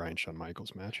Daniel Bryan, Shawn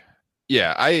Michaels match.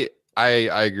 Yeah, I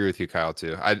agree with you, Kyle,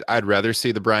 too. I'd rather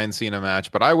see the Bryan Cena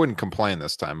match, but I wouldn't complain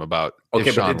this time about.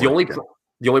 Okay, but the only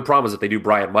problem is if they do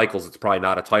Bryan Michaels, it's probably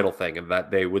not a title thing, and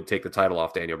that they would take the title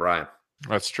off Daniel Bryan.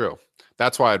 That's true.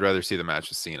 That's why I'd rather see the match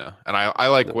with Cena. And I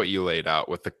like what you laid out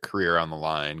with the career on the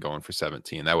line going for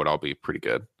 17. That would all be pretty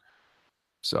good.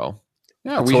 So,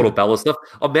 yeah, total Bella stuff.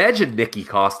 Imagine Nikki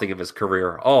costing him his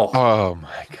career. Oh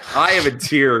my God. I am in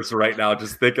tears right now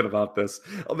just thinking about this.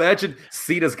 Imagine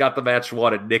Cena's got the match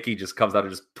won and Nikki just comes out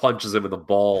and just punches him in the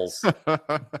balls.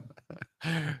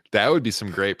 That would be some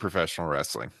great professional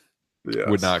wrestling. Yes.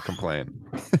 Would not complain.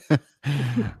 All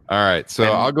right. So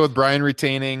I'll go with Bryan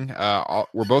retaining.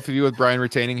 Were both of you with Bryan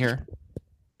retaining here?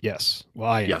 Yes. Well,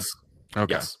 I am. Yes.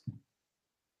 Okay. Yes.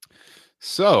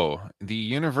 So, the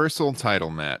Universal title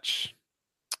match.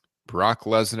 Brock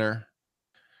Lesnar,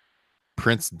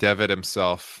 Prince Devitt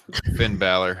himself, Finn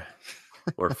Balor.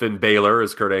 Or Finn Balor,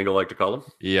 as Kurt Angle like to call him.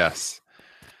 Yes.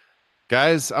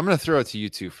 Guys, I'm going to throw it to you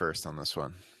two first on this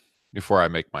one before I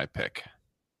make my pick.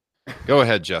 Go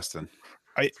ahead, Justin.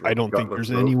 I don't think there's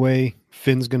any way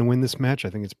Finn's going to win this match. I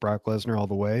think it's Brock Lesnar all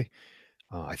the way.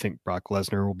 I think Brock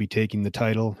Lesnar will be taking the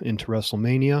title into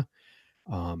WrestleMania.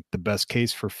 The best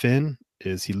case for Finn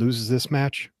is he loses this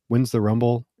match, wins the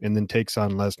Rumble, and then takes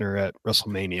on Lesnar at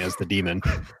WrestleMania as the Demon.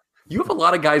 You have a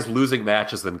lot of guys losing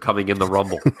matches than coming in the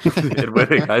Rumble and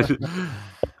winning.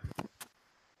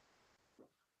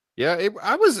 Yeah,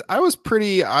 I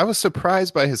was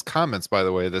surprised by his comments, by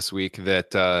the way, this week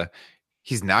that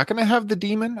he's not going to have the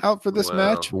Demon out for this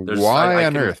match. Why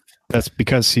on earth? That's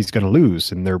because he's going to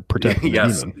lose, and they're protecting the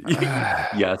Demon.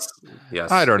 Yes.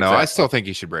 I don't know. Exactly. I still think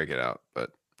he should break it out, but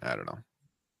I don't know.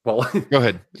 Well, go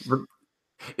ahead.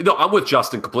 No, I'm with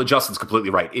Justin. Justin's completely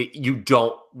right.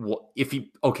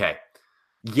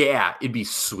 Yeah, it'd be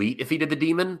sweet if he did the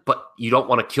Demon, but you don't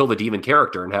want to kill the Demon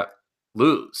character and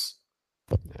lose.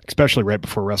 Especially right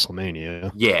before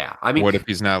WrestleMania. Yeah, I mean, what if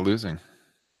he's not losing?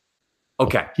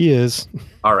 Okay, he is.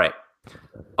 All right.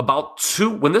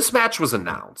 When this match was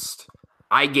announced,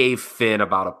 I gave Finn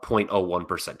about a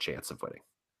 0.01% chance of winning.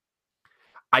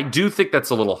 I do think that's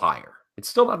a little higher. It's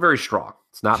still not very strong.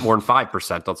 It's not more than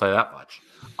 5%. I'll tell you that much.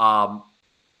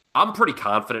 I'm pretty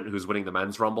confident who's winning the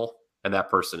men's Rumble, and that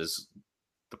person is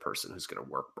the person who's going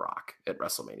to work Brock at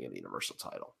WrestleMania, the Universal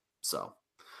title. So,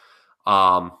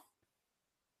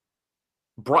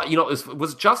 Brock,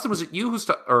 was it you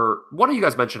or one of you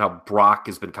guys mentioned how Brock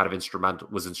has been kind of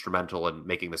instrumental in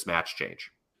making this match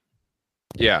change?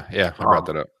 Yeah, I brought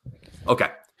that up. Okay.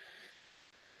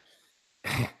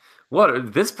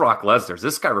 This Brock Lesnar?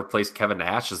 This guy replaced Kevin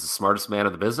Nash as the smartest man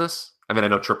in the business? I mean, I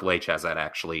know Triple H has that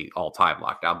actually all-time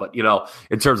lockdown, but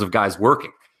in terms of guys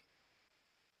working,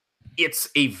 it's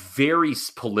a very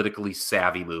politically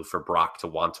savvy move for Brock to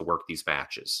want to work these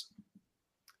matches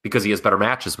because he has better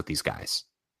matches with these guys.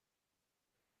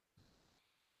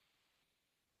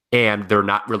 And they're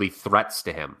not really threats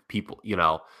to him. People,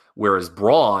 whereas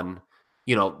Braun,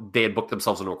 they had booked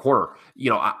themselves into a corner.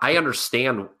 I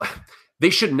understand they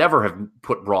should never have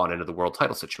put Braun into the world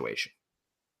title situation.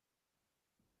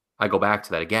 I go back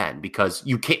to that again because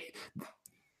you can't.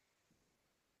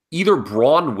 Either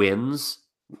Braun wins,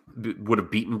 would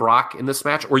have beaten Brock in this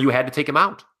match, or you had to take him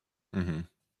out.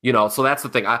 Mm-hmm. So that's the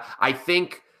thing. I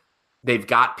think they've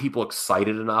got people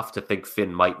excited enough to think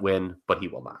Finn might win, but he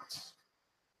will not.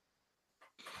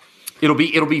 It'll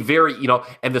be very,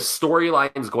 and the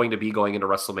storyline is going to be going into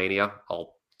WrestleMania.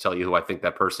 I'll tell you who I think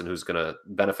that person who's going to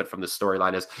benefit from this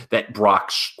storyline is, that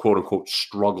Brock, quote unquote,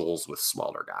 struggles with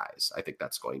smaller guys. I think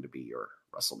that's going to be your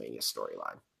WrestleMania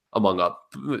storyline, among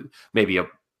maybe a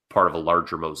part of a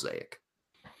larger mosaic.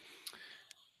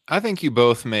 I think you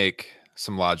both make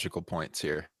some logical points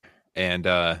here, and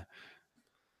all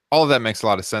of that makes a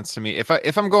lot of sense to me.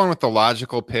 If I'm going with the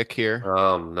logical pick here,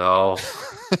 oh no.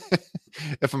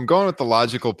 If I'm going with the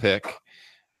logical pick,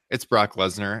 it's Brock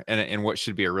Lesnar and what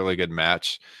should be a really good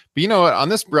match. But you know what? On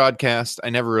this broadcast, I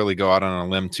never really go out on a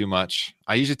limb too much.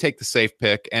 I usually take the safe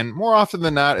pick, and more often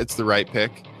than not, it's the right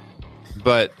pick.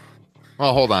 But,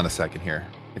 well, hold on a second here.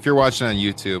 If you're watching on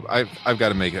YouTube, I've got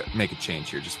to make a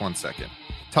change here. Just 1 second.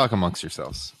 Talk amongst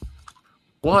yourselves.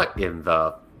 What in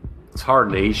the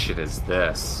tarnation is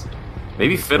this?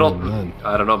 Maybe Finn will,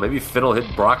 I don't know, maybe Finn will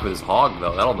hit Brock with his hog,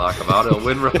 though. That'll knock him out. He'll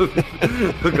win.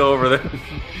 He'll go over there.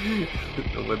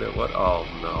 He'll win it. What? Oh,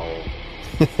 no.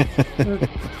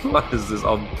 What is this?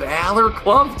 A Balor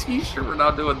Club t-shirt? We're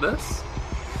not doing this?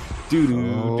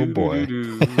 Oh, boy.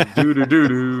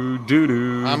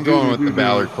 I'm going with the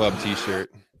Balor Club t-shirt.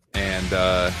 And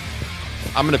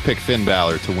I'm going to pick Finn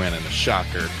Balor to win in a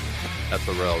shocker at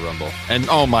the Royal Rumble. And,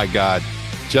 oh, my God.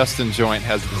 Justin Joint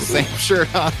has the same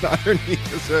shirt on underneath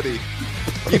his hoodie.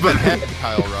 Even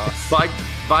Kyle Ross.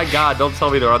 By God, don't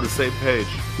tell me they're on the same page.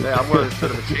 Yeah, I'm wearing a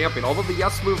shirt of a champion. Although the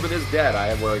Yes Movement is dead, I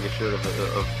am wearing a shirt of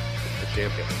a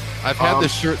champion. I've had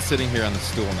this shirt sitting here on the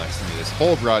stool next to me this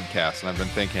whole broadcast, and I've been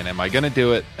thinking, am I going to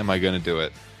do it? Am I going to do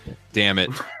it? Damn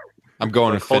it. I'm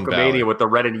going with Finn Balor. With the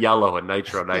red and yellow and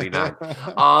Nitro 99.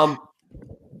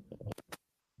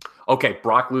 Okay,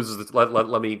 Brock loses.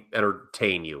 Let me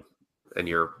entertain you. And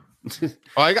your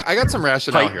I got some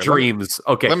rationale here. Dreams.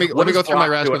 Okay, let me go through my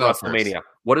rationale at WrestleMania. First.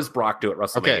 What does Brock do at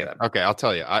WrestleMania? Okay, I'll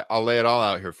tell you. I'll lay it all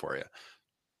out here for you.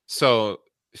 So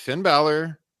Finn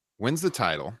Balor wins the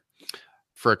title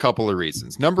for a couple of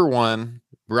reasons. Number one,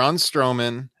 Braun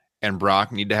Strowman and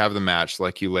Brock need to have the match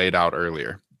like you laid out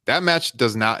earlier. That match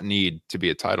does not need to be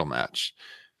a title match.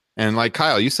 And like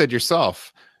Kyle, you said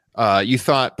yourself, you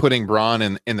thought putting Braun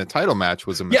in the title match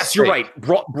was a mistake. Yes, you're right.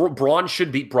 Braun should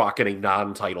beat Brock in a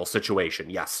non-title situation.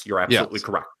 Yes, you're absolutely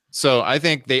correct. So I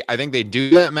think they do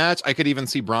that match. I could even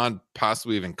see Braun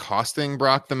possibly even costing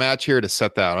Brock the match here to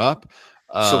set that up.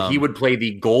 So he would play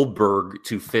the Goldberg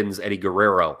to Finn's Eddie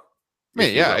Guerrero.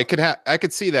 Yeah, I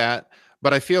could see that.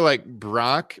 But I feel like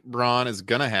Braun is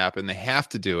gonna happen. They have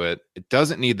to do it. It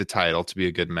doesn't need the title to be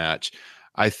a good match.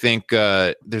 I think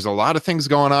there's a lot of things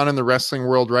going on in the wrestling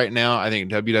world right now. I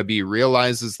think WWE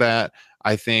realizes that.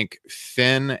 I think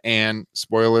Finn and,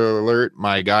 spoiler alert,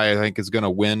 my guy I think is going to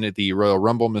win at the Royal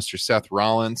Rumble, Mr. Seth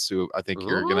Rollins, who I think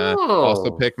you're going to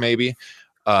also pick maybe.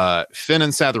 Finn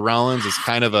and Seth Rollins is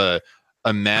kind of a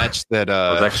match that...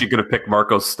 I was actually going to pick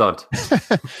Marco's stunt.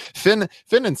 Finn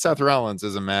and Seth Rollins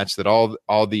is a match that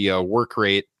all the work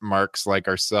rate marks like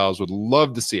ourselves would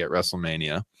love to see at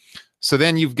WrestleMania. So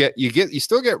then you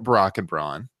still get Brock and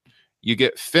Braun, you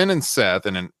get Finn and Seth,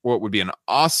 and what would be an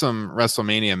awesome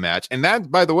WrestleMania match. And that,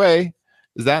 by the way,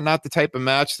 is that not the type of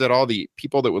match that all the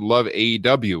people that would love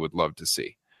AEW would love to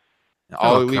see?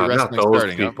 All Elite Wrestling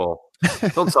starting people.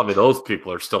 Don't tell me those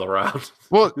people are still around.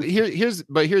 Well, here's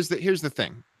the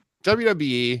thing.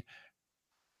 WWE,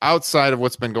 outside of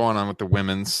what's been going on with the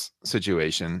women's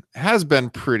situation, has been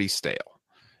pretty stale.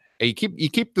 You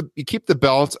keep the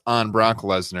belt on Brock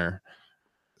Lesnar.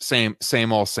 Same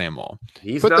old.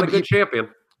 He's not a good champion.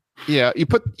 Yeah, you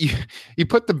put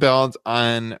the belt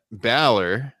on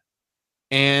Balor,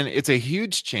 and it's a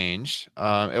huge change.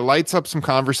 It lights up some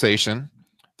conversation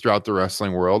throughout the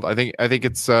wrestling world. I think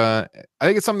it's something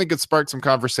that could spark some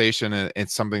conversation, and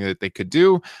it's something that they could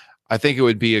do. I think it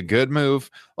would be a good move.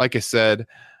 Like I said,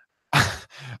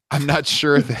 I'm not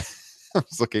sure that I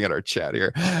was looking at our chat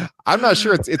here. I'm not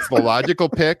sure it's the logical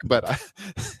pick, but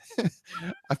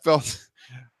I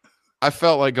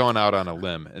felt like going out on a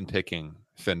limb and picking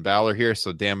Finn Balor here.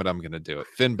 So damn it, I'm going to do it.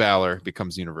 Finn Balor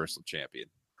becomes Universal Champion.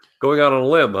 Going out on a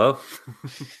limb, huh?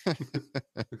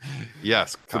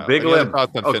 Yes, it's a big limb.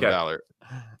 Finn Balor.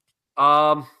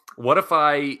 What if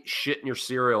I shit in your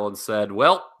cereal and said,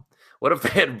 well, what if they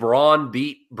had Braun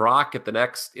beat Brock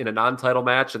in a non-title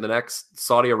match in the next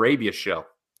Saudi Arabia show?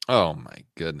 Oh my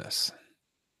goodness.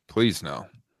 Please no.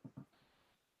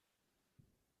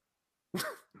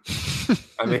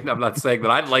 I mean, I'm not saying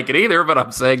that I'd like it either, but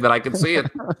I'm saying that I can see it.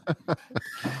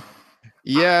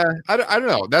 Yeah, I don't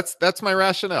know. That's my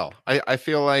rationale. I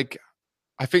feel like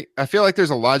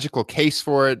there's a logical case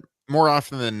for it. More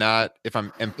often than not, if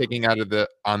I'm picking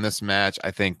on this match, I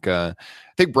think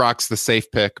Brock's the safe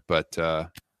pick, but I'm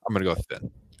gonna go with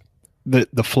Finn.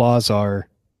 The flaws are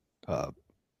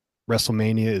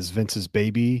WrestleMania is Vince's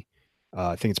baby.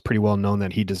 I think it's pretty well known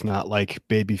that he does not like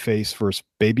babyface versus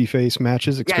babyface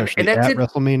matches, especially at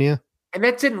WrestleMania. And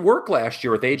that didn't work last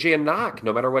year with AJ and Knock.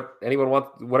 No matter what anyone wants,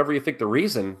 whatever you think the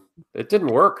reason, it didn't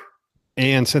work.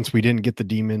 And since we didn't get the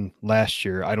Demon last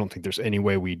year, I don't think there's any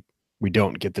way we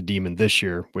don't get the Demon this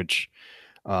year. Which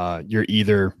you're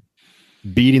either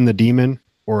beating the Demon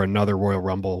or another Royal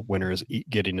Rumble winner is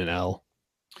getting an L.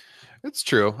 It's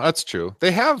true. That's true.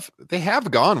 They have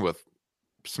gone with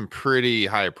some pretty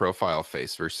high profile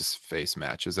face versus face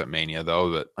matches at Mania,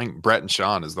 though. But I think Brett and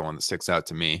Shawn is the one that sticks out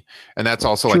to me, and that's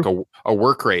also like a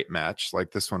work rate match,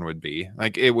 like this one would be.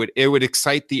 Like it would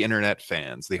excite the internet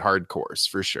fans, the hardcores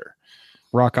for sure.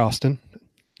 Rock Austin,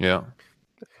 yeah.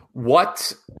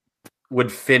 What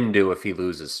would Finn do if he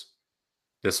loses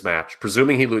this match?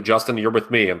 Presuming he loses, Justin, you're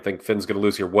with me and think Finn's going to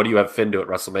lose here. What do you have Finn do at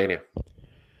WrestleMania?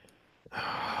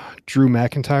 Drew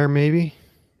McIntyre, maybe.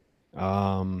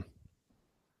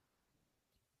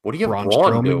 What do you have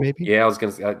Braun do? Maybe? Yeah, I was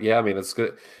gonna say. Yeah, I mean, it's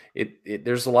good.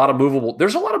 There's a lot of movable.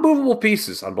 There's a lot of movable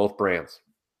pieces on both brands.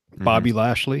 Bobby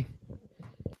Lashley.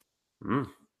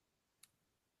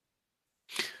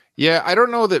 Yeah, I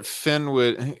don't know that Finn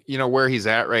would. Where he's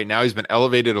at right now, he's been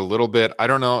elevated a little bit. I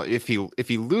don't know if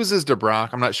he loses to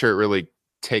Brock. I'm not sure it really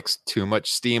takes too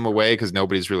much steam away because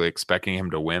nobody's really expecting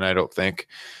him to win. I don't think,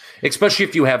 especially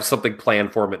if you have something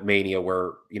planned for him at Mania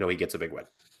where he gets a big win.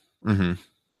 Mm-hmm.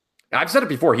 I've said it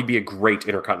before. He'd be a great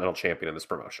Intercontinental Champion in this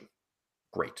promotion.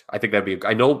 Great. I think that'd be.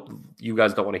 I know you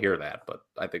guys don't want to hear that, but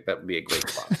I think that would be a great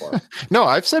spot for him. No,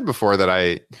 I've said before that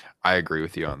I agree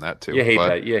with you on that too. You hate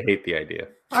that. You hate the idea.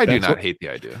 I do not hate the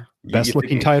idea. Best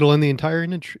looking title in the entire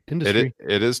industry.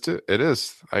 It is too. It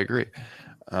is. I agree.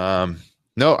 No,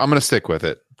 I'm going to stick with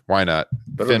it. Why not?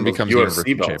 Finn becomes Universal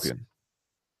Champion.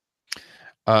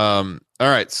 All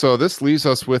right. So this leaves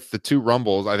us with the two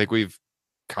Rumbles. I think we've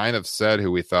kind of said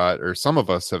who we thought, or some of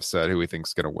us have said who we think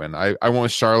is going to win. I went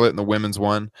with Charlotte in the women's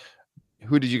one.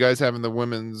 Who did you guys have in the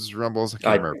women's Rumbles? I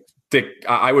can't remember.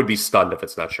 I would be stunned if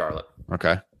it's not Charlotte.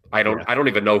 Okay. I don't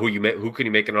even know who can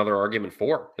you make another argument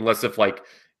for, unless if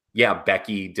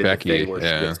Becky did the thing where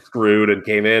she gets screwed and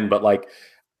came in, but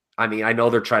I know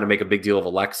they're trying to make a big deal of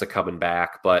Alexa coming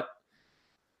back, but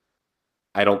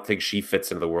I don't think she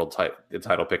fits into the world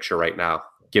title picture right now,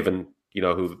 given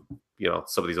who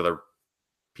some of these other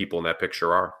people in that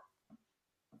picture are.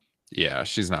 Yeah,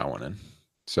 she's not winning.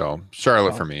 So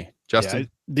Charlotte for me. Justin?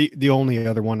 Yeah, the only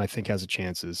other one I think has a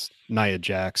chance is Nia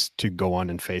Jax to go on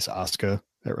and face Asuka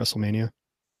at WrestleMania.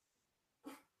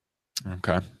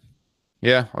 Okay.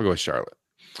 Yeah, I'll go with Charlotte.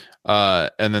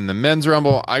 And then the men's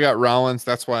Rumble, I got Rollins.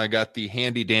 That's why I got the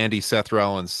handy dandy Seth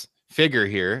Rollins figure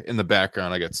here in the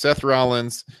background. I got Seth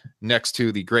Rollins next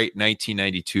to the great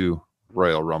 1992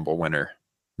 Royal Rumble winner,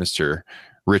 Mr.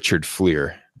 Richard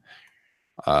Fleur.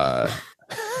 I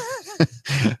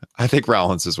think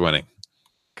Rollins is winning.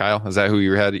 Kyle, is that who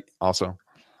you had also?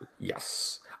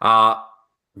 Yes.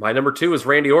 My number 2 is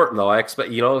Randy Orton, though. I expect,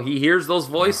 he hears those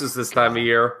voices this time of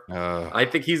year. I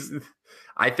think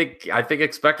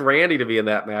expect Randy to be in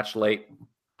that match late.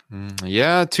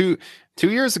 Yeah, 2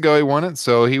 years ago he won it,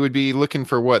 so he would be looking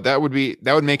for what? That would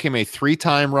make him a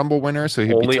 3-time Rumble winner, so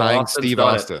he'd be tying Steve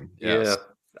Austin. Yes. Yeah.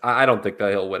 I don't think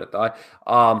that he'll win it, though.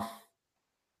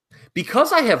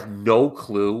 Because I have no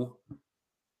clue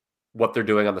what they're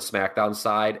doing on the SmackDown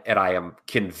side, and I am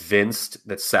convinced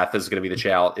that Seth is going to be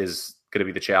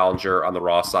the challenger on the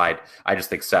Raw side. I just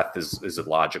think Seth is a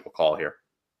logical call here.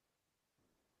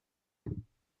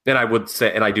 And I would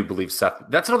say, and I do believe Seth.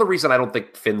 That's another reason I don't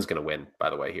think Finn's going to win, by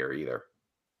the way, here either.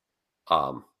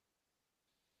 I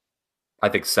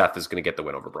think Seth is going to get the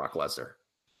win over Brock Lesnar.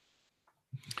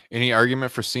 Any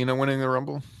argument for Cena winning the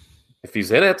Rumble? If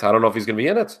he's in it, I don't know if he's going to be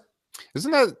in it.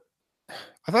 Isn't that?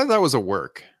 I thought that was a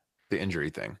work, the injury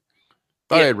thing.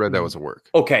 I had read that was a work.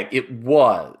 Okay, it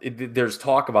was. There's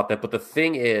talk about that, but the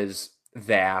thing is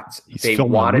that they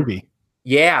wanted.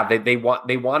 Yeah, they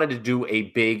wanted to do a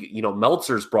big.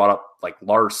 Meltzer's brought up like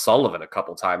Lars Sullivan a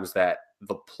couple times that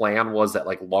the plan was that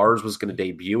like Lars was going to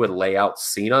debut and lay out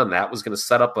Cena, and that was going to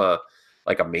set up a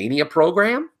Mania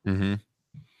program. Mm-hmm.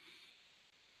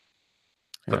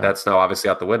 But that's now obviously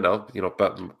out the window.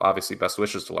 But obviously, best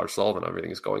wishes to Lars Sullivan.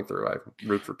 Everything he's going through. I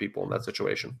root for people in that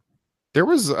situation. There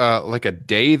was like a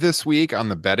day this week on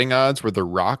the betting odds where The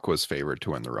Rock was favored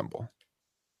to win the Rumble.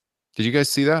 Did you guys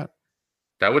see that?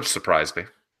 That would surprise me.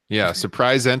 Yeah,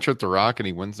 surprise entrant The Rock, and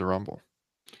he wins the Rumble.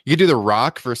 You could do The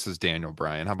Rock versus Daniel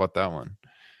Bryan. How about that one?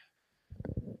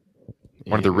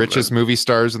 One of the richest movie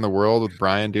stars in the world with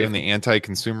Bryan doing the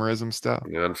anti-consumerism stuff.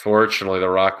 Yeah, unfortunately, The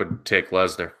Rock would take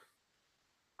Lesnar.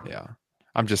 Yeah.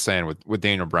 I'm just saying with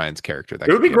Daniel Bryan's character. That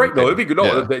it would be great. No, it'd be good. No,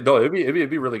 yeah. It'd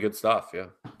be really good stuff. Yeah.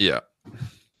 Yeah.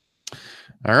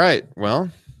 All right.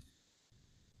 Well,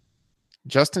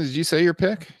 Justin, did you say your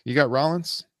pick? You got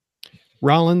Rollins?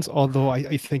 Rollins, although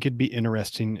I think it'd be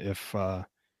interesting if the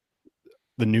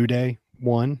New Day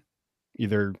won,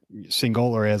 either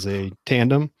single or as a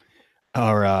tandem,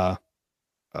 or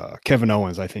Kevin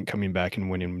Owens, I think coming back and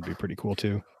winning would be pretty cool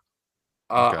too.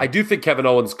 Okay. I do think Kevin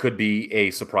Owens could be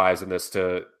a surprise in this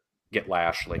to get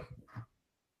Lashley.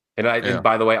 And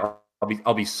by the way,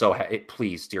 I'll be so happy.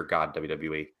 Please, dear God,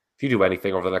 WWE, if you do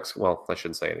anything over the next, well, I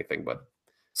shouldn't say anything, but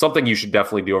something you should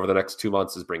definitely do over the next 2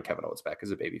 months is bring Kevin Owens back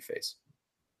as a babyface.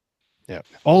 Yeah.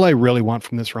 All I really want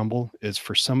from this Rumble is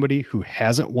for somebody who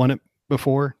hasn't won it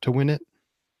before to win it,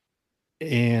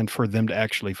 and for them to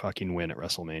actually fucking win at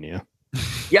WrestleMania.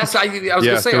 Yes, I was going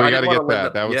to say, so we got to get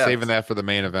that. That was saving that for the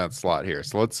main event slot here.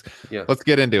 So let's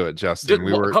get into it, Justin.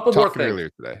 We were a couple more things earlier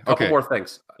today. Couple more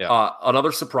things. Yeah.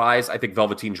 Another surprise. I think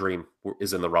Velveteen Dream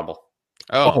is in the Rumble.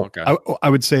 Oh, okay. I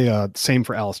would say same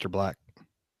for Aleister Black.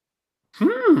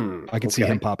 I can see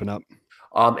him popping up.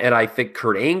 And I think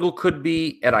Kurt Angle could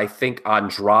be, and I think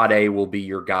Andrade will be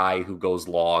your guy who goes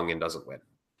long and doesn't win.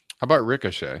 How about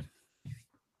Ricochet?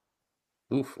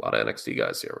 Oof, a lot of NXT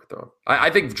guys here. I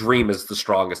think Dream is the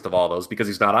strongest of all those because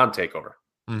he's not on TakeOver.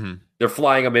 Mm-hmm. They're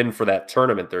flying him in for that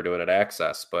tournament they're doing at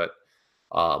Access. But,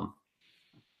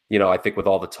 I think with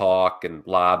all the talk and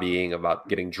lobbying about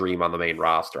getting Dream on the main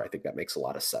roster, I think that makes a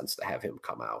lot of sense to have him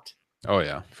come out. Oh,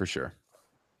 yeah, for sure.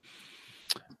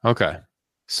 Okay.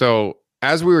 So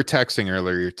as we were texting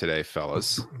earlier today,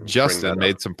 fellas, Justin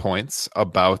made some points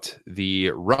about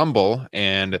the Rumble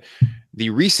and the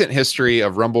recent history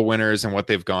of Rumble winners and what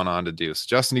they've gone on to do. So,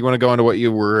 Justin, you want to go into what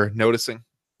you were noticing?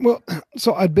 Well,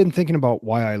 so I've been thinking about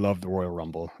why I love the Royal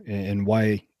Rumble and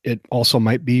why it also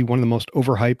might be one of the most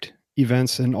overhyped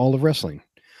events in all of wrestling.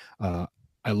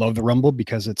 I love the Rumble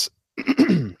because its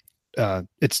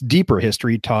deeper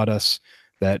history taught us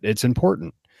that it's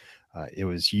important. It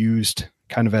was used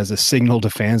kind of as a signal to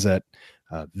fans that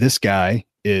this guy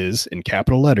is, in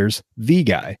capital letters, the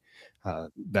guy.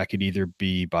 That could either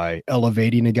be by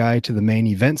elevating a guy to the main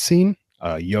event scene,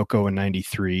 Yoko in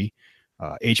 93,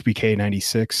 HBK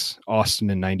 96, Austin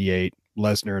in 98,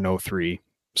 Lesnar in 03,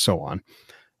 so on.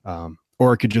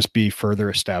 Or it could just be further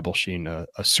establishing a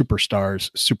superstar's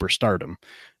superstardom.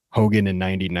 Hogan in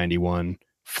 90, 91,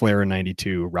 Flair in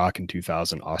 92, Rock in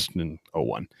 2000, Austin in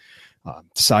 01.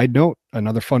 Side note,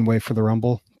 another fun way for the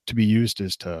Rumble to be used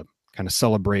is to kind of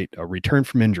celebrate a return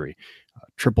from injury.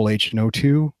 Triple H in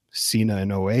 02, Cena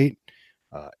in 08,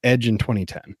 Edge in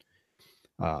 2010.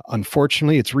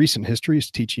 Unfortunately, its recent history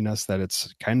is teaching us that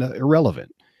it's kind of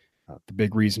irrelevant. The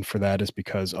big reason for that is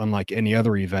because unlike any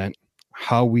other event,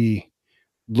 how we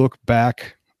look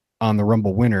back on the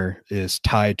Rumble winner is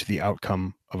tied to the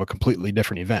outcome of a completely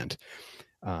different event.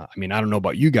 I don't know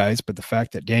about you guys, but the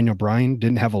fact that Daniel Bryan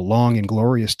didn't have a long and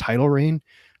glorious title reign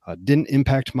didn't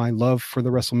impact my love for the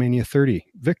WrestleMania 30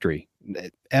 victory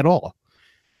at all.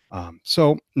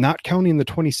 So not counting the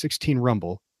 2016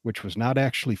 Rumble, which was not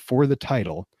actually for the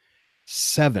title,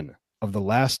 7 of the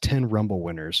last 10 Rumble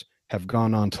winners have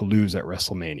gone on to lose at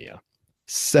WrestleMania.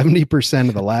 70%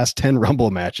 of the last 10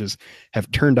 Rumble matches have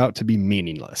turned out to be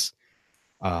meaningless.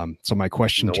 So my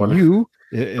question to you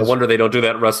is... No wonder they don't do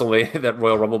that that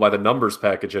Royal Rumble by the numbers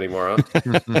package anymore,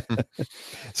 huh?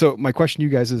 So my question to you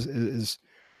guys is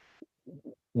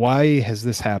why has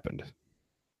this happened?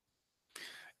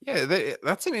 Yeah,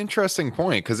 that's an interesting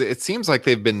point because it seems like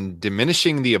they've been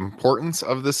diminishing the importance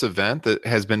of this event that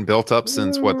has been built up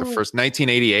since the first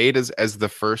 1988 as the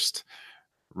first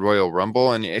Royal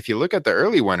Rumble. And if you look at the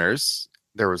early winners,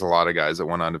 there was a lot of guys that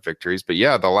went on to victories, but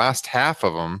yeah, the last half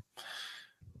of them,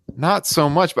 not so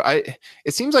much. But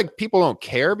it seems like people don't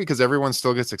care because everyone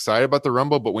still gets excited about the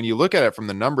Rumble. But when you look at it from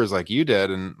the numbers like you did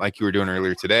and like you were doing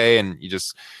earlier today, and you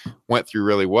just went through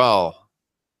really well,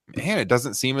 man, it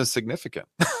doesn't seem as significant.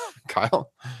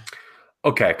 Kyle?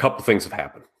 Okay, a couple things have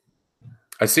happened.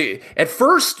 I see. At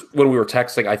first, when we were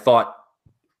texting, I thought,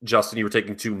 Justin, you were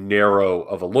taking too narrow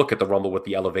of a look at the Rumble with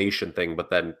the elevation thing. But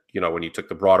then, when you took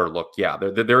the broader look, yeah,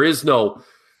 there is no...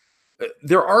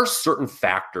 There are certain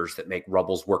factors that make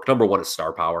Rumbles work. Number one is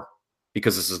star power,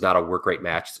 because this is not a work rate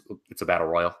match. It's a battle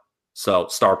royal. So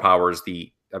star power is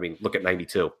look at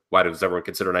 92. Why does everyone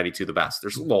consider 92 the best?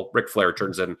 Ric Flair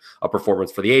turns in a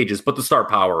performance for the ages, but the star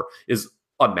power is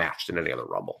unmatched in any other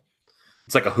Rumble.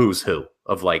 It's like a who's who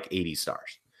of like 80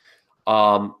 stars.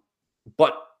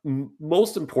 But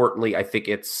most importantly, I think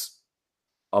it's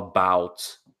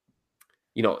about,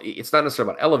 it's not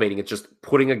necessarily about elevating. It's just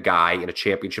putting a guy in a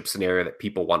championship scenario that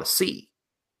people want to see.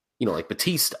 Like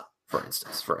Batista, for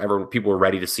instance. For everyone, people were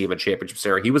ready to see him in championship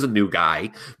scenario. He was a new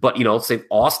guy, but, say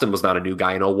Austin was not a new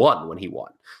guy in 01 when he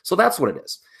won. So that's what it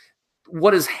is.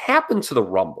 What has happened to the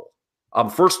Rumble,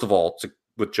 first of all,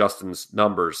 with Justin's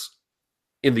numbers,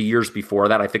 in the years before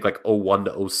that, I think like 01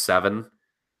 to 07,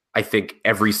 I think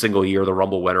every single year the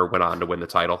Rumble winner went on to win the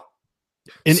title.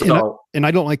 And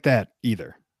I don't like that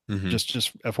either. Mm-hmm.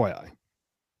 Just FYI.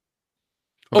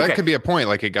 Well, that could be a point.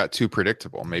 Like it got too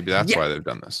predictable. Maybe that's why they've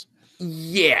done this.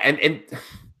 Yeah, and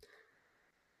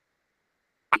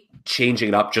changing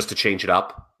it up just to change it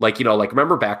up. Like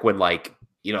remember back when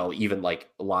even like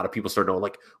a lot of people started knowing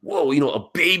like, whoa, a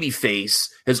baby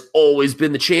face has always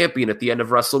been the champion at the end of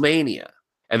WrestleMania.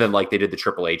 And then like they did the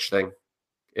Triple H thing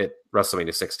at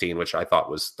WrestleMania 16, which I thought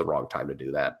was the wrong time to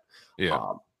do that.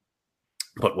 Yeah.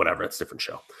 But whatever, it's a different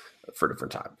show for a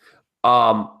different time.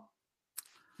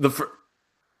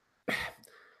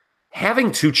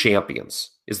 Having two champions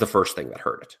is the first thing that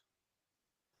hurt it.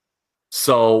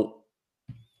 So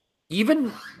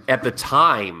even at the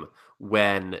time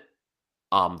when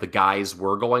the guys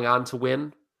were going on to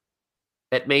win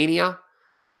at Mania,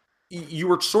 you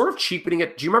were sort of cheapening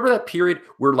it. Do you remember that period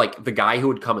where like the guy who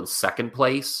would come in second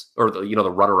place or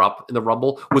the runner up in the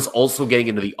Rumble was also getting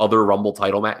into the other Rumble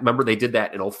title match? Remember they did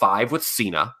that in 05 with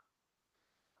Cena.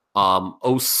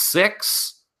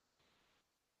 06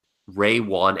 Ray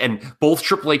won, and both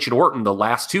Triple H and Orton, the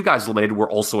last two guys eliminated, were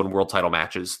also in world title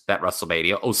matches that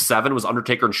WrestleMania. 07 was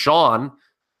Undertaker and Shawn.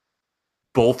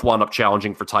 Both wound up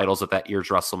challenging for titles at that year's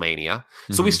WrestleMania.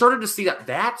 Mm-hmm. So we started to see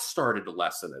that started to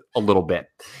lessen it a little bit.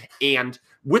 And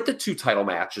with the two title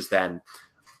matches then,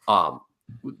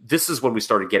 this is when we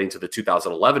started getting to the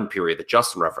 2011 period that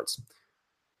Justin referenced.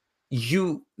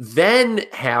 You then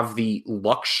have the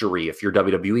luxury, if you're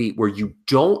WWE, where you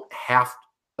don't have,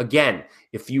 again,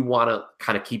 if you want to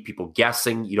kind of keep people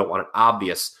guessing, you don't want it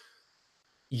obvious,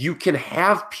 you can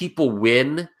have people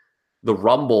win the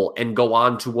Rumble and go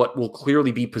on to what will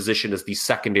clearly be positioned as the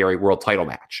secondary world title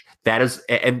match. That's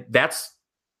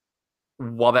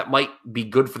while that might be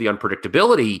good for the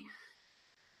unpredictability,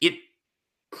 it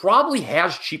probably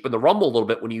has cheapened the Rumble a little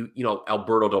bit when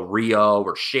Alberto Del Rio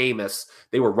or Sheamus,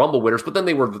 they were Rumble winners, but then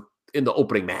they were in the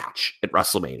opening match at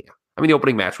WrestleMania. I mean, the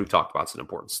opening match we've talked about is an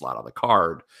important slot on the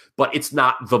card, but it's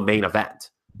not the main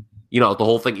event. The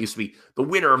whole thing used to be the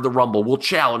winner of the Rumble will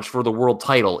challenge for the world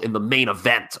title in the main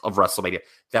event of WrestleMania.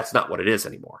 That's not what it is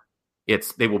anymore.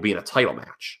 They will be in a title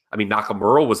match. I mean,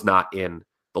 Nakamura was not in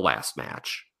the last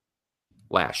match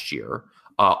last year.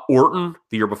 Orton,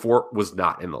 the year before, was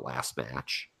not in the last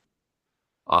match.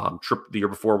 The year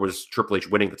before was Triple H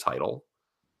winning the title.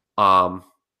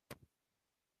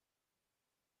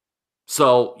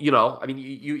 So,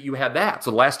 you had that.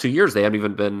 So the last 2 years, they haven't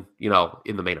even been,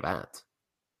 in the main event.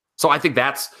 So I think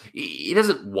it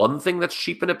isn't one thing that's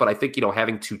cheapened it, but I think,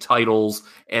 having two titles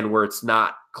and where it's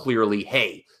not clearly,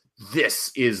 hey,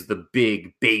 this is the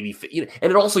big baby face.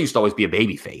 And it also used to always be a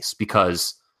baby face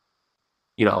because,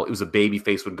 it was a baby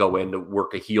face would go in to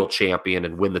work a heel champion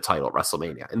and win the title at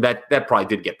WrestleMania. And that probably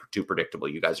did get too predictable.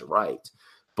 You guys are right.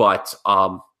 But,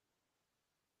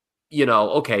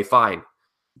 okay, fine.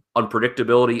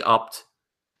 Unpredictability upped,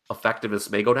 effectiveness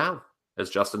may go down,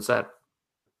 as Justin said.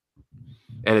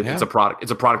 And it's a product.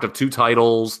 It's a product of two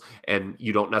titles, and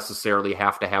you don't necessarily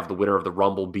have to have the winner of the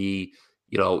Rumble be,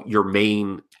 your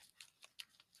main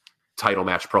title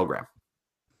match program.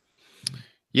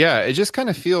 Yeah, it just kind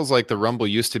of feels like the Rumble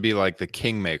used to be like the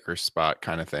Kingmaker spot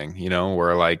kind of thing, you know,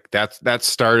 where like that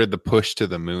started the push to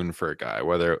the moon for a guy,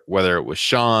 whether it was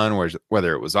Shawn,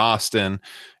 whether it was Austin.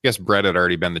 I guess Brett had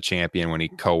already been the champion when he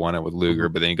co-won it with Luger,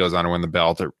 but then he goes on to win the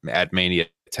belt at Mania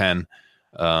 10.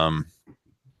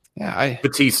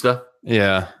 Batista.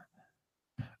 Yeah.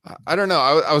 I don't know.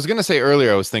 I was going to say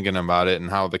earlier, I was thinking about it and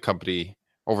how the company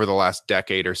over the last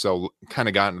decade or so kind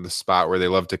of gotten to the spot where they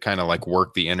love to kind of like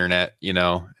work the internet, you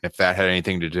know, if that had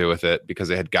anything to do with it, because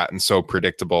it had gotten so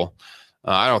predictable.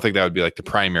 I don't think that would be like the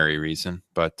primary reason,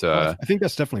 but I think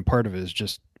that's definitely part of it, is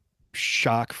just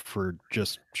shock for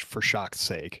shock's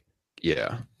sake.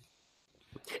 Yeah.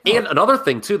 And another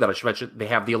thing too that I should mention, they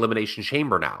have the Elimination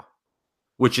Chamber now,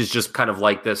 which is just kind of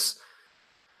like this,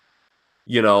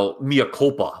 you know, mea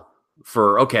culpa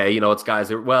for, okay, you know, it's guys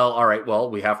that, well, all right,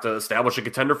 well, we have to establish a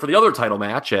contender for the other title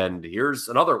match, and here's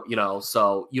another, you know,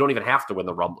 so you don't even have to win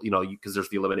the Rumble, you know, because there's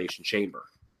the Elimination Chamber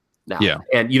now. Yeah.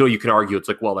 And, you know, you can argue it's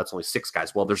like, well, that's only 6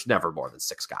 guys. Well, there's never more than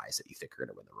 6 guys that you think are going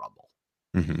to win the Rumble.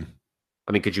 Mm-hmm.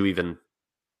 I mean, could you even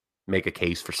make a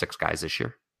case for 6 guys this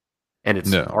year? And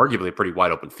it's No. arguably a pretty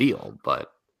wide open field,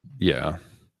 but Yeah.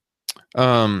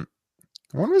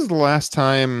 When was the last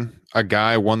time a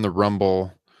guy won the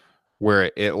Rumble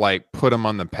where it like put them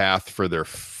on the path for their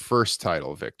first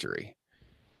title victory?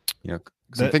 You know,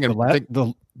 'cause I'm thinking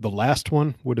the last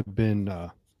one would have been.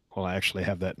 Well, I actually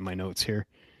have that in my notes here.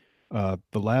 The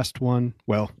last one,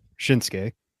 well,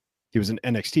 Shinsuke, he was an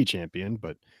NXT champion,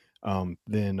 but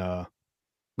then.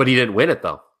 But he didn't win it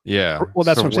though. Yeah. Well,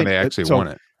 that's so what I'm when saying. they actually So won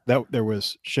it. That there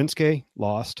was Shinsuke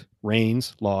lost,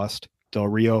 Reigns lost, Del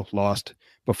Rio lost.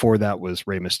 Before that was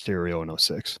Rey Mysterio in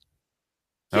 06.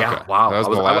 Yeah, Okay. wow. That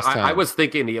was the last time. I was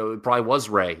thinking, you know, it probably was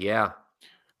Ray. Yeah.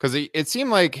 Because it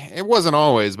seemed like it wasn't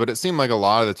always, but it seemed like a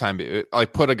lot of the time, it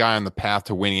like put a guy on the path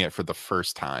to winning it for the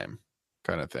first time,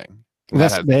 kind of thing.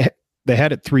 They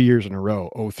had it 3 years in a row: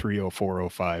 03, 04,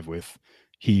 05 with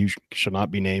he shall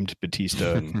not be named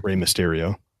Batista and Rey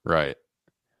Mysterio. Right.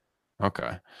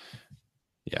 Okay.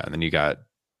 Yeah, and then you got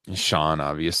Shawn,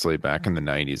 obviously, back in the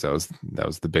 90s. That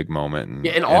was the big moment.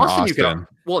 And Austin, you can,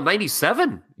 well, in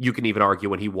 97, you can even argue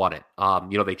when he won it.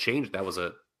 You know, they changed. That was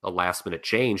a last minute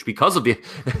change because of the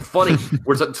funny.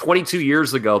 We're 22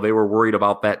 years ago, they were worried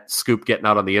about that scoop getting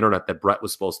out on the internet that Brett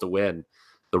was supposed to win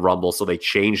the Rumble, so they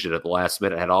changed it at the last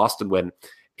minute, had Austin win.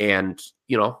 And,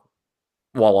 you know,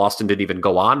 while Austin didn't even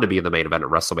go on to be in the main event at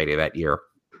WrestleMania that year,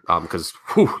 because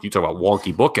you talk about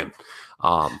wonky booking.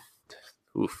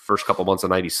 First couple months of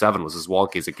 97 was as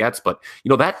wonky as it gets, but you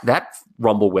know that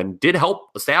Rumble win did help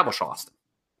establish Austin,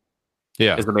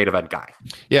 as the main event guy.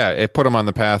 Yeah, it put him on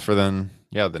the path for the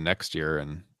next year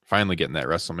and finally getting that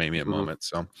WrestleMania moment.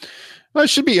 So, well, it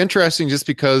should be interesting just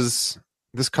because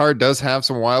this card does have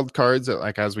some wild cards that,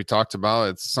 like as we talked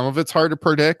about, some of it's hard to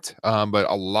predict, but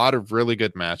a lot of really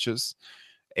good matches,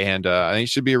 and I think it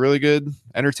should be a really good,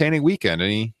 entertaining weekend.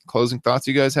 Any closing thoughts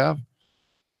you guys have?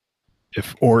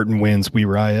 If Orton wins, we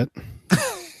riot.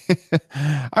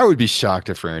 I would be shocked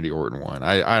if Randy Orton won.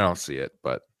 I don't see it,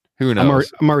 but who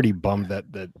knows? I'm already bummed that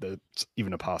that's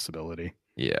even a possibility.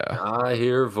 Yeah. I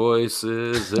hear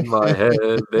voices in my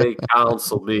head. They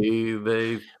counsel me.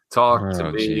 They talk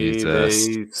to me. Jesus.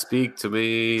 They speak to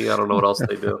me. I don't know what else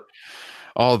they do.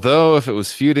 Although if it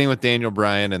was feuding with Daniel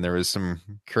Bryan and there was some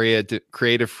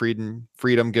creative freedom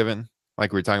given,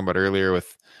 like we were talking about earlier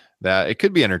with that, it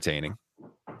could be entertaining.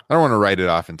 I don't want to write it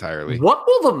off entirely. What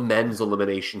will the men's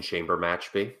Elimination Chamber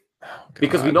match be?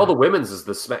 Because we know the women's is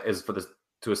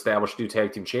to establish new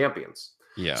tag team champions.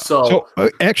 Yeah. So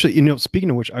actually, you know, speaking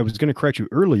of which, I was going to correct you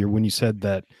earlier when you said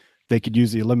that they could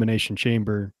use the Elimination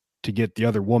Chamber to get the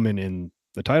other woman in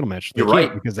the title match. You're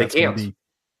right, because they that's going can't. to be.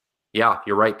 Yeah,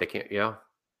 you're right. They can't. Yeah.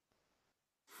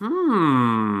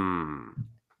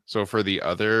 So for the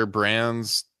other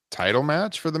brand's title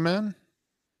match for the men?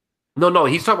 No,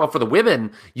 he's talking about for the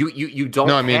women. You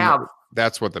don't have.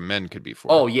 That's what the men could be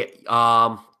for. Oh yeah,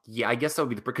 yeah. I guess that would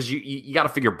be because you got to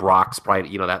figure Brock's probably,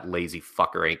 you know, that lazy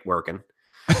fucker ain't working.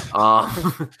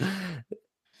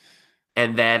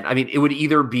 And then I mean it would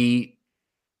either be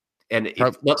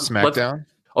SmackDown.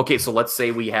 Okay, so let's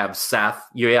say we have Seth.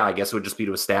 Yeah, I guess it would just be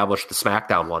to establish the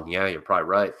SmackDown one. Yeah, you're probably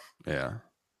right. Yeah,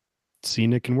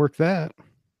 Cena can work that.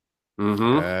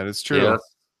 Mm-hmm. That is true. Yes.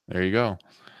 There you go.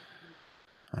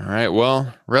 All right.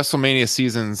 Well, WrestleMania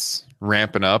season's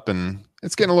ramping up and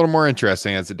it's getting a little more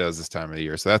interesting as it does this time of the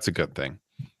year. So that's a good thing.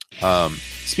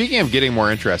 Speaking of getting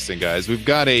more interesting, guys, we've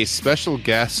got a special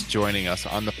guest joining us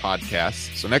on the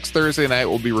podcast. So next Thursday night,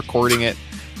 we'll be recording it.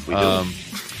 We do.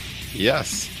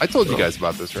 Yes. I told you guys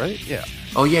about this, right? Yeah.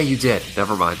 Oh, yeah, you did.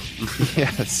 Never mind.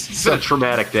 Yes. It's been a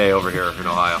traumatic day over here in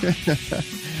Ohio.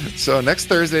 So next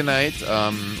Thursday night,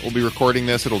 we'll be recording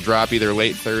this. It'll drop either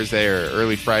late Thursday or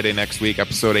early Friday next week,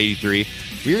 episode 83.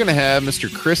 We're going to have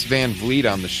Mr. Chris Van Vliet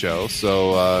on the show.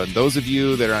 So those of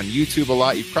you that are on YouTube a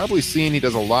lot, you've probably seen he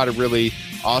does a lot of really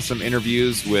awesome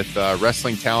interviews with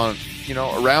wrestling talent,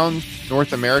 around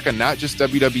North America, not just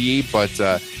WWE, but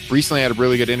recently had a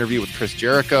really good interview with Chris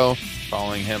Jericho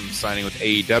following him signing with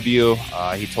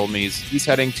AEW. He told me he's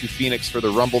heading to Phoenix for the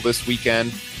Rumble this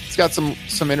weekend. He's got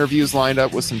some interviews lined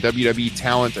up with some WWE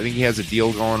talent. I think he has a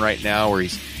deal going right now where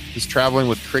he's traveling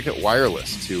with Cricket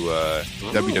Wireless to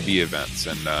WWE events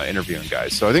and interviewing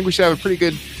guys. So I think we should have a pretty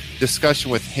good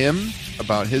discussion with him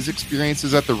about his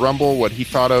experiences at the Rumble, what he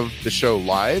thought of the show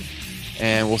live,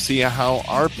 and we'll see how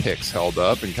our picks held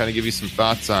up and kind of give you some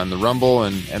thoughts on the Rumble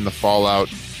and the fallout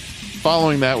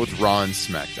following that with Raw and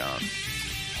SmackDown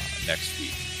next week.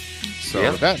 So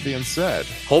with that being said,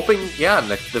 hoping,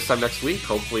 this time next week,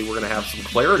 hopefully we're going to have some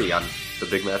clarity on the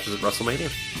big matches at WrestleMania.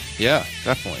 Yeah,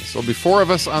 definitely. So there'll be 4 of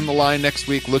us on the line next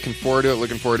week. Looking forward to it.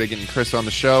 Looking forward to getting Chris on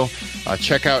the show.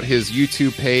 Check out his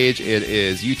YouTube page. It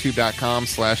is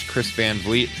youtube.com/Chris Van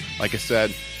Vliet. Like I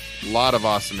said, a lot of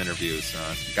awesome interviews.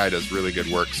 The guy does really good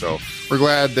work. So we're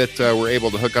glad that we're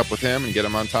able to hook up with him and get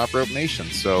him on Top Rope Nation.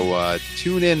 So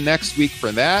tune in next week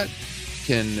for that.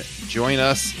 Can join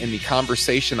us in the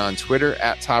conversation on Twitter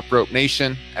at Top Rope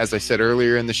Nation. As I said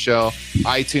earlier in the show,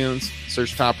 iTunes,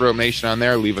 search Top Rope Nation on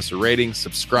there. Leave us a rating,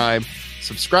 subscribe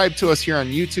to us here on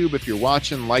YouTube. If you're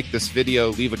watching, like this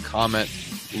video, leave a comment.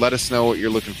 Let us know what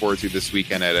you're looking forward to this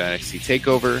weekend at NXT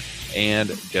TakeOver and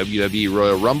WWE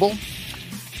Royal Rumble.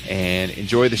 And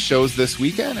enjoy the shows this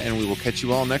weekend, and we will catch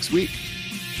you all next week.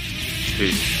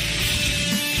 Peace.